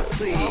what I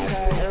see.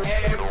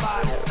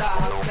 Everybody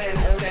stops and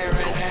is staring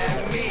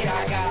at me.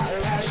 I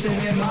got passion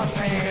in my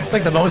pants. It's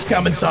like the most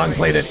common song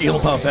played at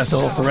Eelpo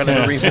Festival for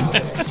whatever reason.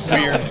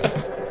 Weird.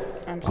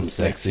 I'm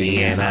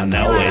sexy and I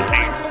know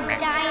it.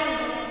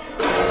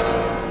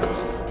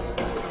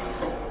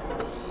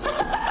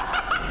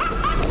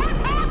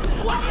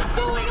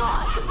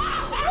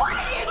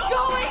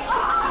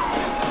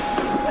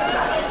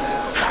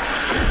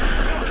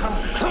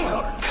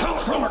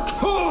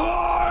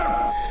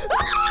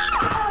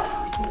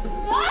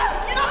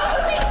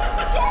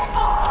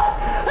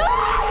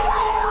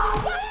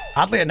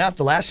 Oddly enough,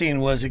 the last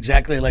scene was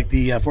exactly like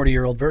the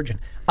 40-year-old virgin.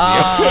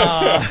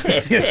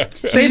 Same Did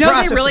you know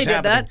process they really was did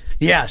happening. that?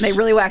 Yes. They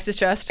really waxed his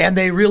chest. And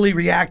they really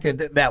reacted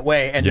that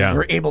way and Yeah.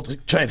 were able to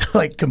try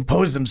to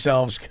compose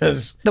themselves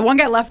because The one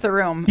guy left the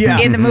room Yeah.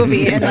 in the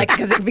movie and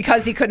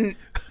because he couldn't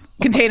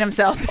contain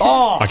himself.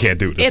 I can't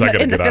do this. I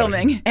gotta in the get out of here.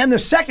 filming. And the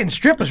second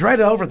strip was right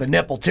over the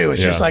nipple too.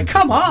 It's just Yeah. like,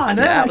 come on,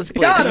 that was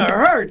gotta bleeding.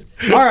 hurt.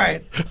 All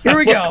right, here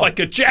we Look go. like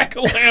a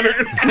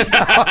jack-o'-lantern.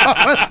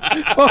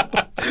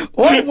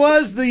 What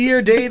was the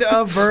year date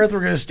of birth? We're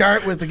going to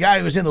start with the guy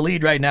who's in the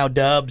lead right now,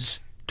 Dubs.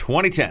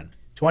 2010.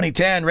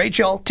 2010,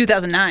 Rachel.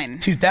 2009.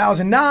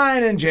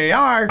 2009, and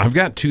JR. I've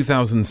got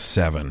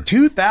 2007.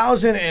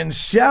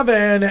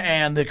 2007,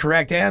 and the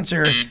correct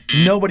answer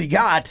nobody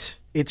got.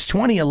 It's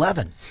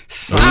 2011.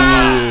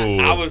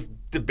 I was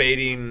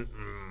debating.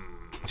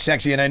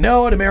 Sexy, and I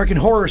know an American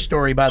Horror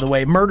Story, by the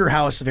way. Murder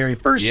House, the very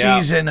first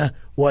season,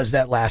 was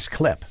that last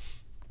clip.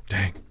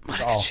 Dang. What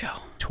a good show.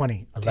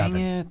 2011.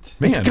 Dang it.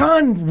 It's Man.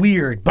 gone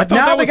weird, but thought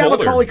now that they was got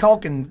older. Macaulay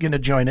Culkin going to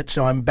join it,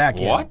 so I'm back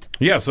in. What?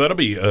 Yeah, so that'll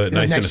be nice and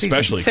next season.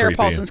 especially Sarah creepy.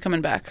 Paulson's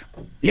coming back.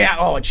 Yeah,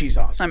 oh, and she's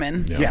awesome. I'm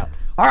in. Yeah.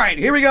 All right,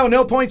 here we go.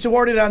 No points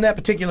awarded on that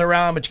particular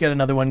round, but you got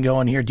another one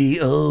going here.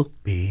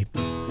 D.O.B.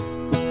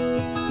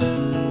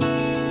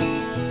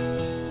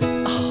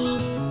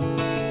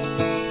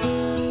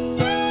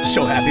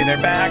 So happy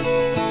they're back.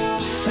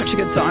 Such a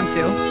good song,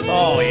 too.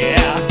 Oh,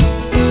 yeah.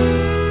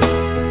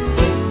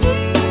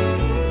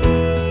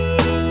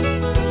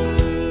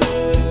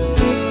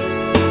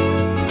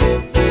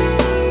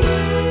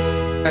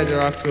 You guys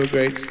are off to a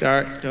great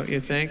start, don't you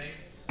think?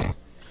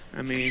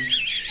 I mean,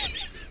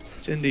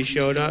 Cindy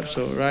showed up,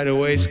 so right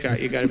away,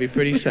 Scott, you got to be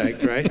pretty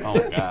psyched, right? Oh,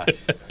 gosh.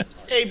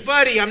 Hey,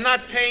 buddy, I'm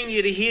not paying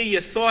you to hear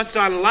your thoughts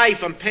on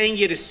life. I'm paying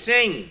you to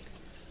sing.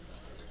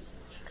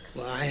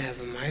 Well, I have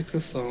a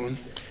microphone,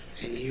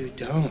 and you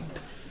don't.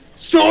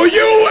 So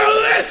you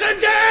will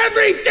listen to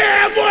every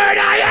damn word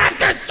I have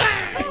to say!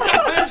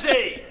 I'm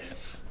busy!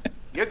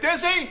 You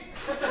dizzy?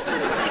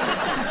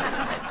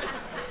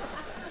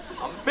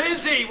 I'm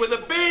busy with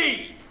a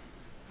B!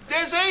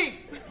 Dizzy?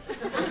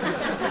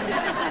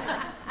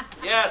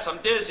 Yes, I'm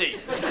dizzy.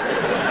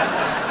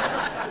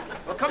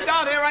 Well, come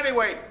down here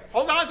anyway.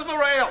 Hold on to the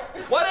rail.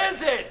 What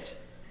is it?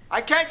 I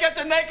can't get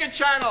the naked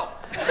channel.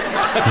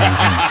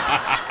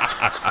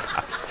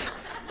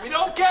 We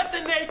don't get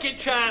the naked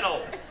channel.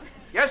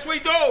 Yes, we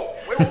do.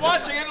 We were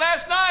watching it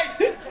last night.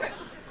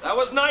 That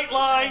was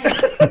Nightline.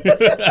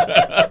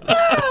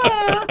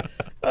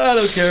 I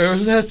don't care.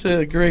 That's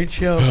a great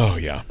show. Oh,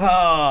 yeah.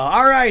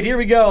 All right, here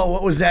we go.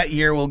 What was that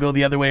year? We'll go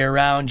the other way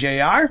around.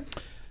 JR?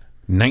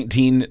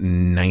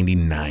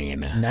 1999.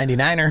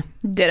 99er.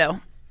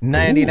 Ditto.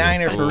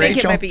 99er for I think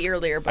Rachel. it might be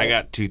earlier, but I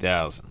got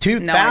 2000.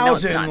 2000. No, I know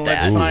it's not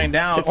Let's that. find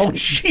out. Oh,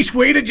 jeez,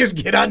 way to just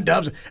get on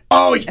Dubs.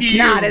 Oh, you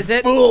not, is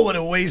it? fool would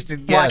have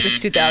wasted guess. Watch, it's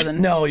 2000.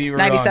 No, you were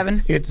 97?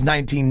 wrong. It's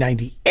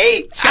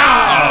 1998.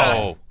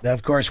 Oh!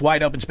 Of course,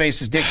 Wide Open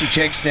Spaces, Dixie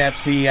Chicks.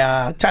 That's the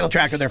title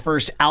track of their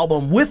first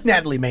album with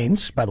Natalie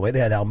Maines. By the way, they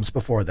had albums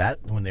before that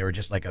when they were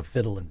just like a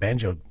fiddle and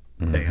banjo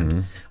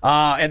band.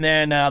 And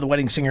then The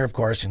Wedding Singer, of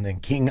course, and then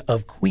King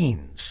of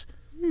Queens.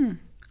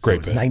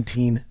 Great So band.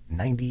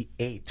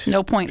 1998.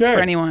 no points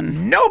for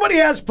anyone. Nobody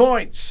has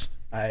points.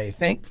 I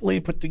thankfully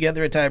put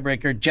together a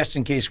tiebreaker just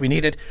in case we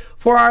need it.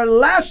 For our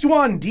last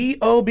one,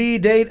 D.O.B.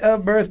 date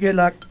of birth. Good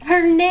luck.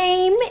 Her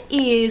name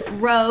is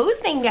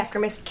Rose, named after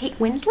Miss Kate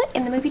Winslet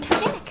in the movie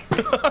Titanic.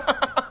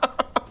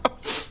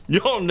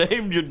 Y'all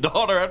named your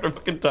daughter after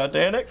fucking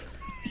Titanic?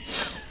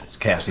 It's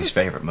Cassie's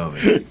favorite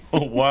movie.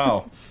 Oh,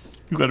 wow.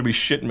 You gotta be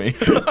shitting me.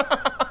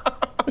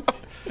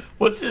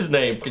 What's his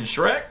name? Fucking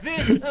Shrek?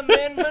 This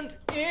amendment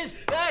is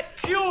that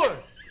cure.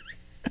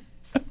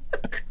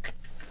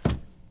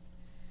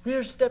 We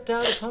are stepped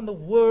out upon the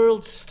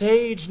world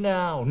stage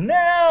now.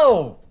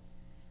 Now!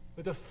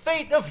 With the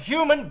fate of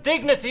human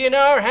dignity in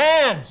our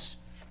hands.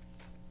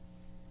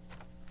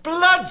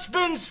 Blood's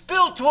been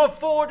spilt to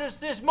afford us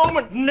this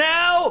moment.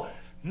 Now!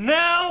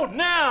 Now!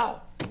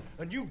 Now!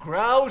 And you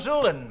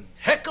grousel and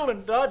heckle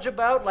and dodge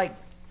about like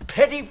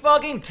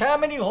pettifogging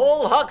Tammany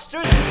Hall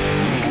hucksters.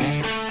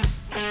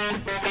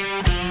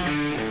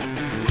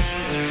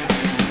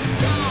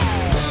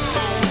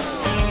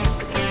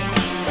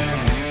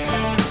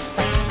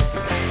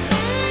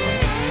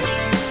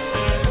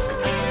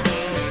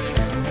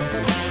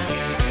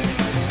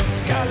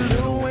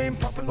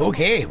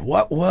 Okay,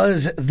 what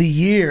was the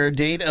year,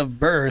 date of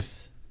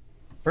birth?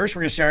 First,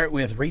 we're going to start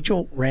with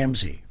Rachel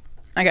Ramsey.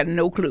 I got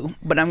no clue,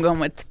 but I'm going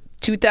with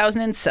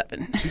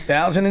 2007.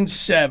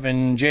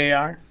 2007, JR?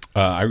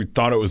 I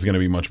thought it was going to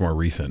be much more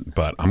recent,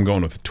 but I'm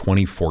going with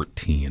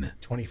 2014.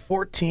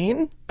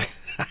 2014?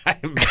 I'm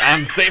on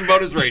the same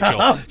boat as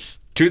Rachel.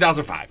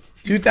 2005.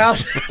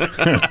 2000.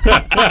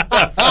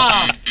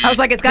 I was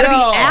like, it's got to be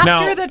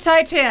after the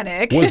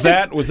Titanic. Was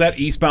that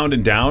Eastbound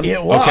and Down?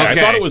 It was. Okay, Okay. I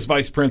thought it was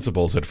Vice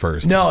Principals at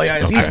first. No, yeah,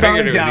 it's Eastbound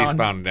and Down.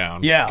 Eastbound and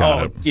Down. Yeah,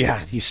 Got it. yeah,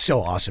 he's so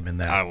awesome in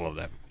that. I love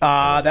that.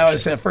 That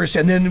was first,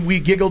 and then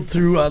we giggled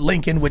through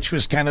Lincoln, which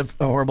was kind of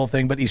a horrible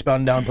thing, but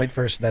Eastbound and Down played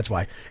first, so that's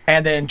why.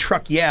 And then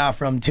Truck Yeah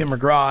from Tim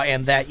McGraw,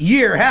 and that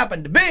year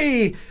happened to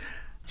be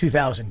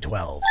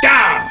 2012.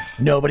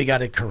 Nobody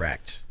got it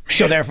correct.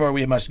 So therefore,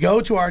 we must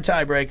go to our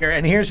tiebreaker,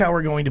 and here's how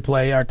we're going to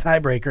play our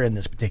tiebreaker in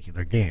this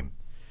particular game.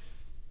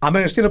 I'm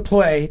just going to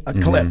play a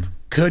clip.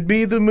 Could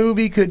be the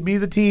movie, could be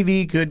the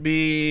TV, could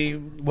be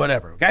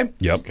whatever, okay?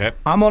 Yep. Okay.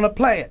 I'm going to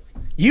play it.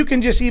 You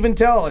can just even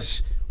tell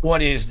us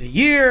what is the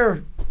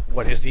year,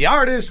 what is the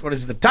artist, what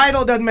is the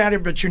title, doesn't matter,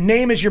 but your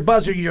name is your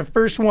buzzer, your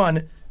first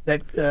one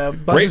that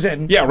buzzes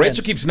in. Yeah,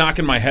 Rachel keeps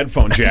knocking my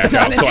headphone jack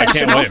out, so I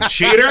can't win.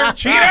 Cheater!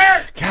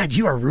 Cheater! God,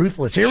 you are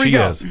ruthless. Here we She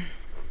go. is.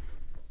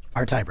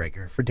 Our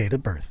tiebreaker for date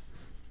of birth.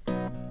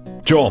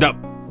 Joel.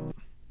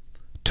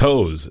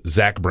 Toes,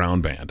 Zach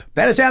Brown Band.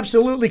 That is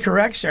absolutely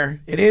correct, sir.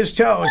 It is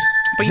Toes.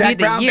 But you Zach need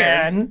the Brown year.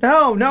 Band.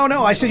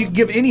 No. I said you could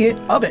give any hit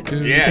of it.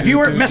 Yeah. If you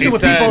weren't messing He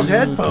with said- people's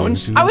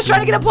headphones, I was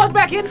trying to get a plug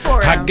back in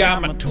for I him.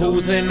 got my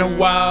toes in the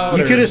water.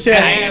 you could have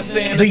ass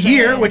said in the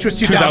year, which was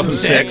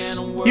 2006.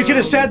 2006. You could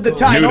have said the Knew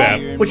title,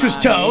 that. which was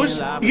Toes.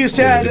 You could have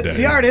said Today.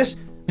 the artist,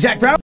 Zach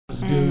Brown.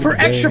 For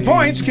extra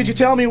points, could you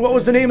tell me what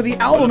was the name of the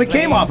album it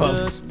came off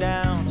of?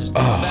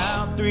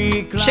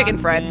 Chicken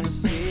fried.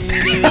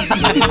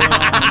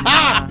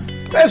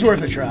 That's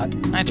worth a try.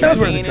 That was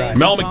worth a try.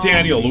 Mel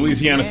McDaniel,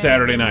 Louisiana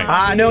Saturday Night.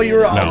 I know you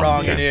were all No, wrong.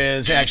 okay. It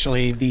is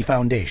actually The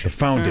Foundation. The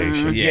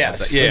Foundation.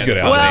 Yes. Yeah, That's a good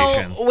the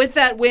album. Well, with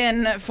that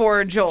win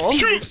for Joel,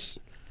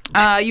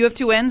 you have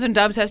 2 wins and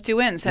Dubs has 2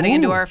 wins heading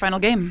into our final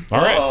game. All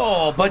right.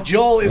 Oh, but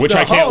Joel is Which the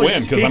I can't host.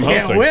 win 'cause He I'm can't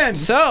hosting. win.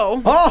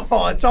 So,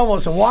 Oh, it's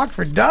almost a walk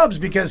for Dubs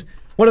because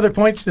what other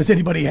points does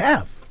anybody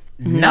have?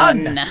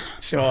 None.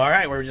 So, all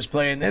right, we're just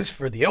playing this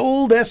for the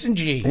old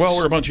S&G. Well,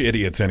 we're a bunch of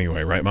idiots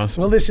anyway, right, Mus?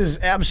 Well, this is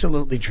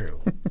absolutely true.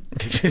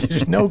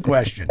 There's no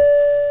question.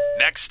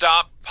 Next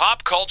stop,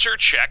 Pop Culture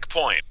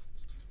Checkpoint.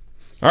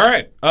 All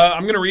right,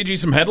 I'm going to read you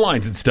some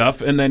headlines and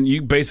stuff, and then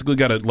you basically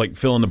got to like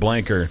fill in the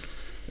blank or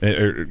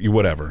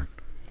whatever.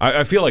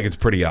 I feel like it's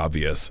pretty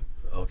obvious.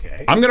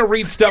 Okay. I'm going to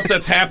read stuff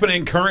that's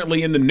happening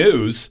currently in the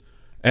news,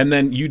 and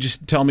then you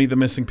just tell me the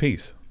missing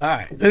piece. All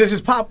right. This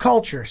is pop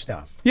culture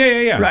stuff.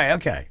 Yeah. Right,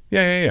 okay.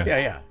 Yeah.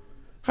 Yeah.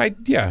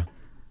 Yeah.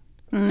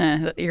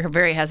 nah, you're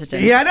very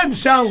hesitant. Yeah, it doesn't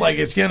sound like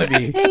it's going to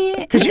be.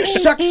 Because you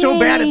suck so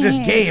bad at this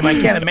game, I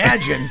can't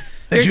imagine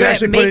that You're you good at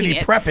actually put making any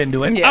it. prep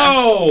into it. Yeah.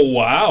 Oh,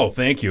 wow.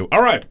 Thank you.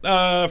 All right.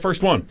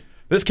 First one.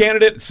 This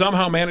candidate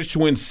somehow managed to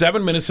win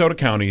 7 Minnesota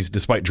counties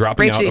despite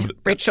dropping out of...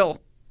 Rachel.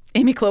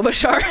 Amy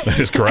Klobuchar. That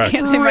is correct. I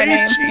can't say my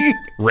name.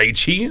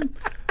 Rachie?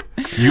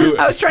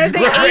 I was trying to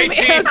say Amy.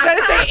 I was trying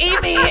to say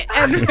Amy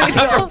and I'm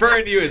Rachel.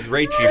 referring to you as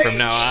Rachie from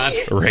now on.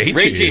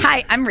 Rachie.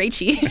 Hi, I'm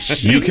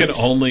Rachie. You can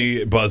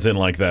only buzz in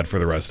like that for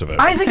the rest of it.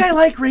 I think I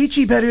like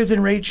Rachie better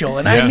than Rachel,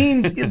 and Yeah. I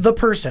mean the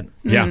person.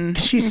 Yeah.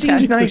 She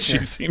seems nicer.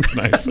 She seems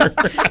nicer.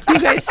 You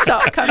guys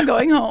suck. I'm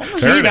going home. There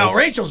See, it now is.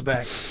 Rachel's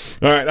back.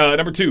 All right,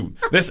 number 2.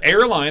 This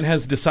airline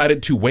has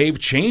decided to waive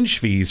change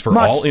fees for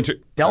Must. all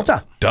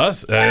Delta.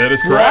 That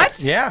is correct. What?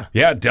 Yeah.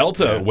 Yeah,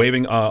 Delta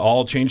waiving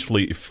all change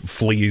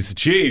fleas.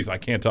 Jeez, I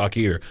can't talk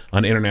either.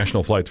 On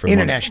international flights for the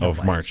International month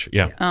of flights. March.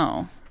 Yeah.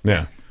 Oh.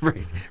 Yeah.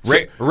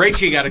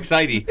 Rachie got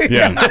excited.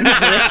 Yeah.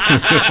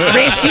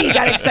 Rachie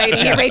got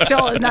excited.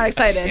 Rachel is not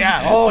excited.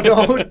 Yeah. Oh,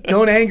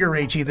 don't anger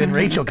Rachie. Then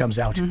Rachel comes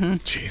out.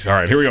 Jeez. All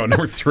right, here we go.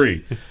 Number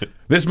 3.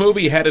 This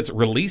movie had its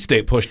release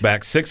date pushed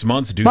back 6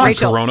 months due to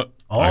Corona.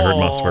 I heard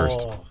Muss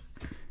first.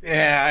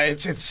 Yeah,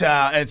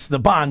 it's the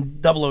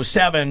Bond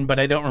 007, but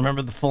I don't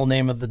remember the full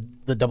name of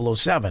the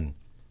 007.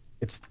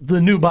 It's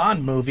the new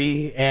Bond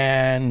movie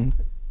and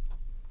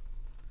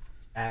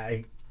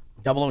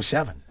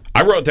 007.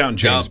 I wrote down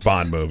James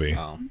Bond movie.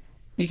 Oh.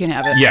 You can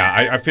have it.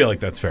 Yeah, I feel like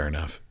that's fair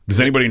enough. Does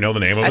anybody know the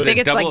name of it? I think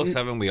it's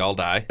 007, We All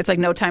Die. It's like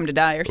No Time to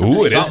Die or something.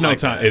 Ooh, it is No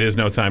Time. It is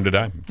No Time to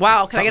Die.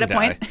 Wow, can I get a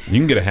point? You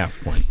can get a half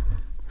point.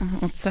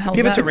 What the hell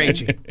Give is it to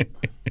that?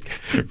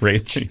 Rachie.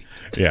 Rachie.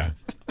 Yeah.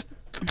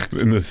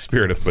 In the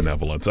spirit of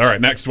benevolence. All right,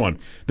 next one.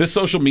 This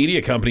social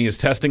media company is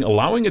testing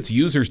allowing its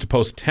users to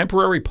post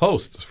temporary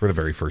posts for the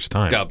very first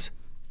time.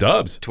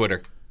 Dubs.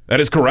 Twitter. That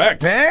is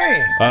correct.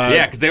 Hey.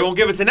 Yeah, because they won't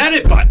give us an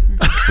edit button.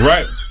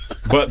 Right.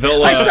 But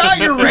they'll. I saw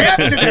your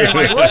rant today. I'm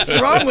like, what's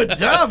wrong with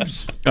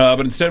Dubs? But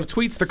instead of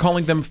tweets, they're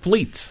calling them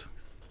fleets.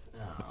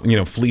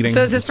 Fleeting.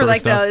 So is this for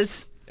like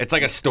those? It's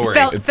like a story.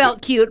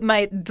 Felt cute,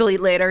 might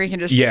delete later. You can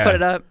just put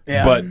it up.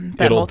 Yeah. But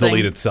it'll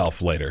delete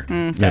itself later.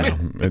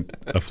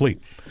 A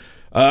fleet.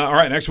 All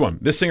right, next one.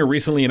 This singer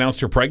recently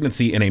announced her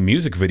pregnancy in a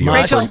music video.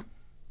 Rachel.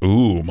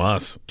 Ooh,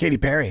 Muss. Katy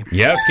Perry.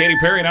 Yes, Katy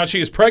Perry. Now she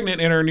is pregnant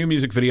in her new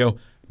music video,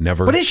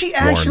 Never. But is she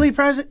actually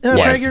pregnant?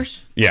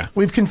 Yes. Yeah.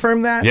 We've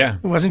confirmed that? Yeah.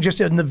 It wasn't just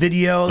in the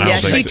video. Yeah,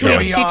 she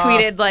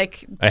tweeted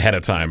like ahead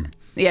of time.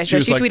 Yeah, she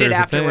like, tweeted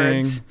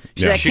afterwards.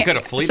 She's like, she could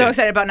have fleeted. So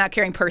excited about not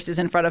carrying purses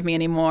in front of me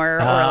anymore, or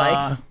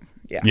like,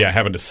 yeah,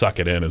 having to suck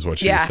it in is what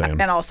she was saying.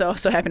 And also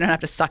so happy I don't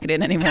have to suck it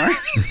in anymore.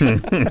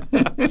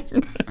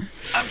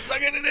 I'm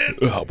sucking it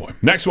in. Oh boy.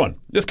 Next one.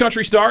 This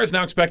country star is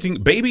now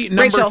expecting baby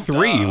number Rachel.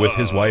 3 with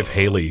his wife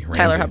Haley Ramsey.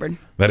 Tyler Hubbard.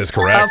 That is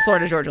correct. Of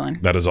Florida Georgia Line.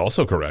 That is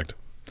also correct.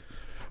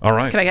 All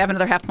right. Can I have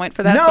another half point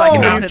for that? No, so I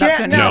can round you it up to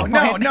can't. another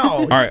No.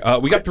 point? All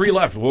right. We got 3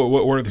 left.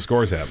 What are the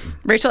scores at?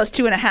 Rachel has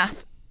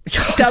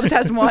 2.5. Dubs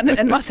has 1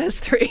 and Muss has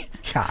 3.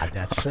 God,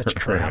 that's such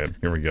crap. Right,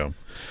 here we go.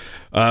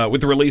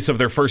 With the release of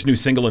their first new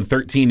single in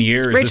 13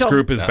 years, this Rachel.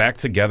 group is back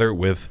together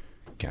with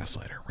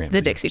Gaslighter. Ramsey.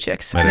 The Dixie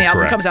Chicks. That And is the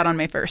album correct. comes out on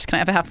May 1st. Can I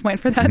have a half point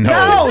for that?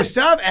 No,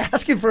 stop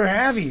asking for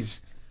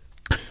halvies.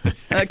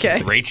 Okay.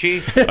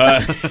 Rachie?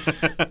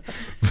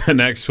 The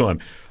next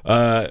one.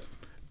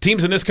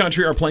 Teams in this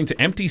country are playing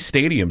to empty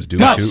stadiums due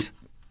Dubs. to...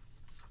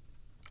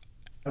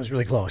 That was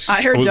really close.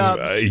 I heard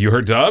Dubs. You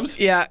heard Dubs?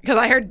 Yeah, because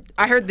I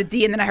heard the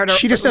D and then I heard.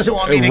 She just doesn't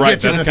want me to Right, get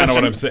to that's the kind of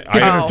what I'm saying.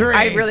 Give her 3.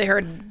 I really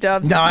heard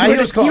Dubs. No, you it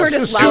was close. You were It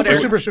was just louder.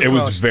 super It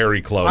close. was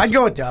very close. I'd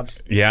go with Dubs.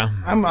 Yeah?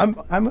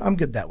 I'm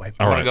good that way.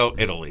 All I right. want to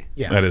go Italy.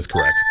 Yeah. That is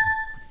correct.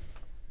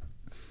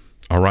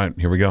 All right,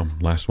 here we go.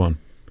 Last one.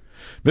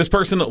 This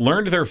person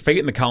learned their fate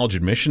in the college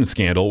admission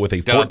scandal with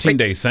a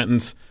 14-day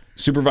sentence,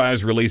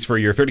 supervised release for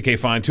a year, 30K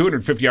fine,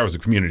 250 hours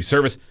of community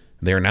service.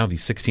 They are now the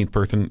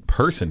 16th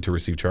person to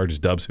receive charges.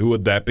 Dubs, who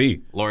would that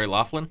be? Lori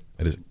Loughlin?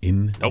 That is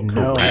incorrect.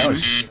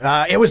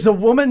 No, it was the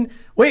woman.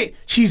 Wait,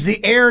 she's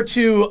the heir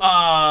to the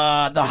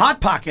Hot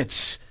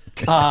Pockets.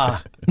 No,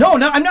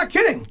 I'm not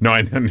kidding. No,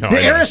 I know.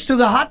 The heiress to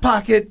the Hot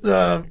Pocket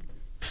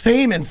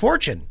fame and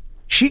fortune.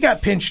 She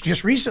got pinched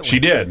just recently. She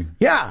did.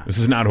 Yeah. This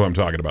is not who I'm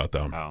talking about,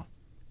 though.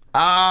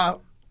 Oh.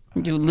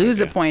 You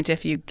lose a point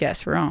if you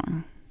guess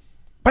wrong.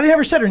 But I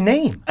never said her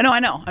name. No, I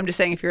know. I'm just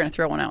saying if you're going to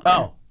throw one out.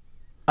 There.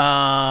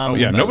 Oh,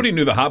 yeah. Nobody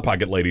knew the Hot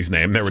Pocket lady's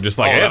name. They were just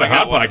like, hey, the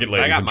Hot Pocket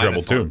lady's in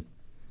trouble, too.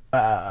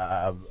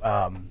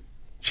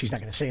 She's not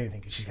going to say anything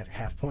because she's got a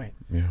half point.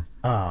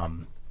 Yeah.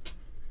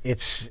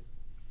 It's...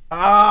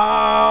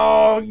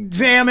 Oh,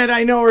 damn it.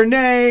 I know her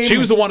name. She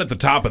was the one at the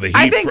top of the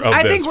heap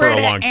of this for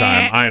a long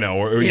time. I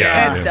know.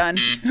 Yeah, it's done.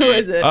 Who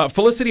is it?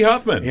 Felicity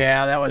Huffman.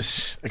 Yeah, that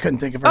was... I couldn't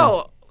think of her.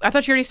 Oh, I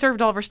thought she already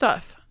served all of her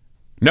stuff.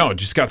 No,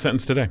 just got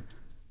sentenced today.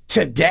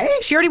 Today?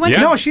 She already went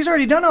Yeah. No, she's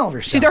already done all of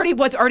her stuff. She's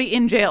already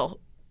in jail.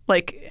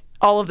 Like,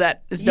 all of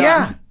that is done.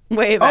 Yeah.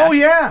 Way back. Oh,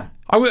 yeah.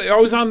 I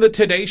was on the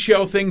Today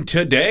Show thing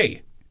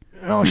today.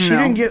 No, she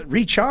didn't get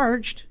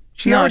recharged.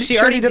 She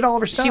already did all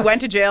of her stuff. She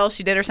went to jail.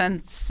 She did her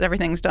sentence.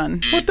 Everything's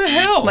done. What the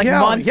hell? Like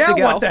months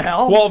ago. what the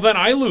hell? Well, then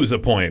I lose a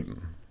point.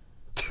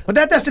 But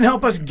that doesn't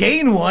help us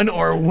gain one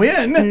or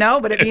win. No,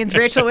 but it means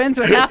Rachel wins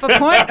with half a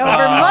point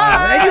over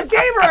Muss. And you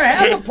gave her a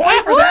half a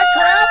point for that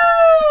crap?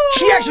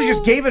 She actually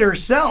just gave it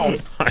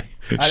herself.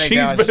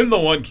 She's been the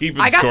one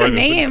keeping I got score the this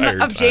name entire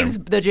of time.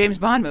 the James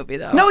Bond movie,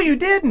 though. No, you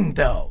didn't,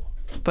 though.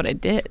 But I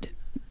did.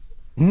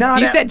 Not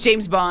You at- said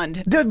James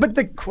Bond. But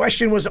the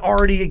question was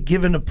already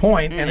given a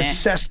point and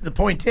assessed the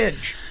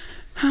pointage.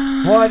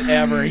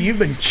 Whatever. You've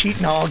been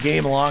cheating all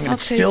game long, and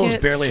it still has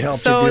barely helped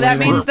you So do that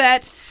anything. means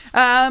that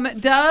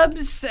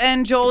Dubs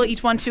and Joel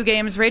each won 2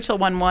 games. Rachel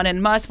won 1,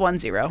 and Muss won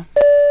 0.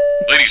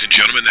 Ladies and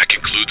gentlemen, that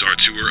concludes our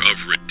tour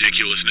of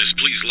ridiculousness.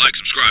 Please like,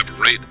 subscribe,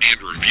 rate,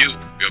 and review.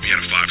 We hope you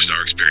had a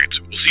 5-star experience.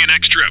 We'll see you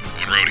next trip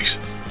on Roadies.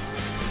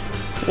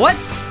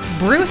 What's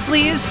Bruce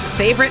Lee's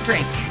favorite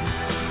drink?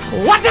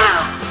 Water!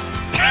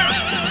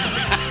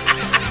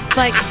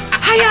 Like,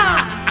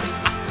 hiya!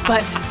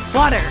 But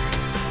Water.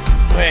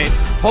 Wait,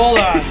 hold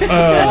on.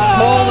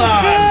 Hold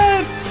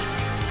on.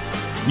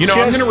 You know,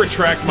 I'm going to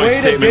retract my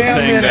statement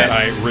saying that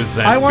I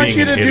resent I want being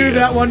you to an do idiot.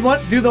 that one.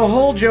 Do the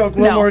whole joke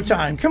one more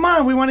time. Come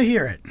on, we want to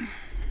hear it.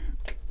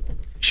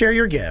 Share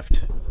your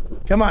gift.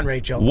 Come on,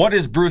 Rachel. What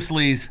is Bruce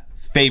Lee's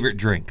favorite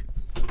drink?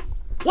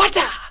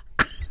 Water.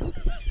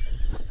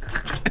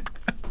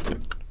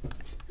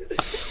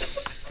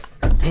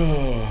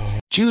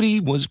 Judy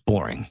was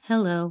boring.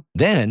 Hello.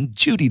 Then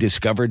Judy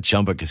discovered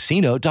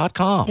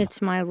ChumbaCasino.com.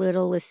 It's my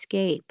little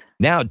escape.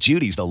 Now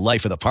Judy's the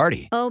life of the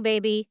party. Oh,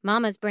 baby,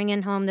 mama's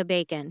bringing home the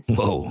bacon.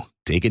 Whoa,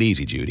 take it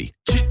easy, Judy.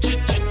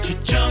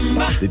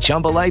 The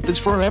Chumba life is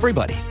for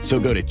everybody. So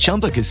go to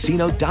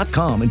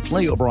ChumbaCasino.com and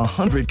play over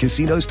 100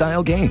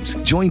 casino-style games.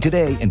 Join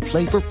today and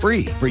play for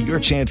free for your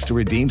chance to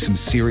redeem some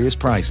serious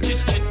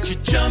prizes.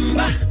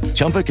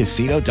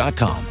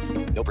 ChumbaCasino.com.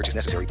 No purchase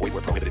necessary. Void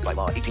where prohibited by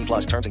law. 18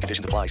 plus terms and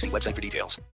conditions apply. See website for details.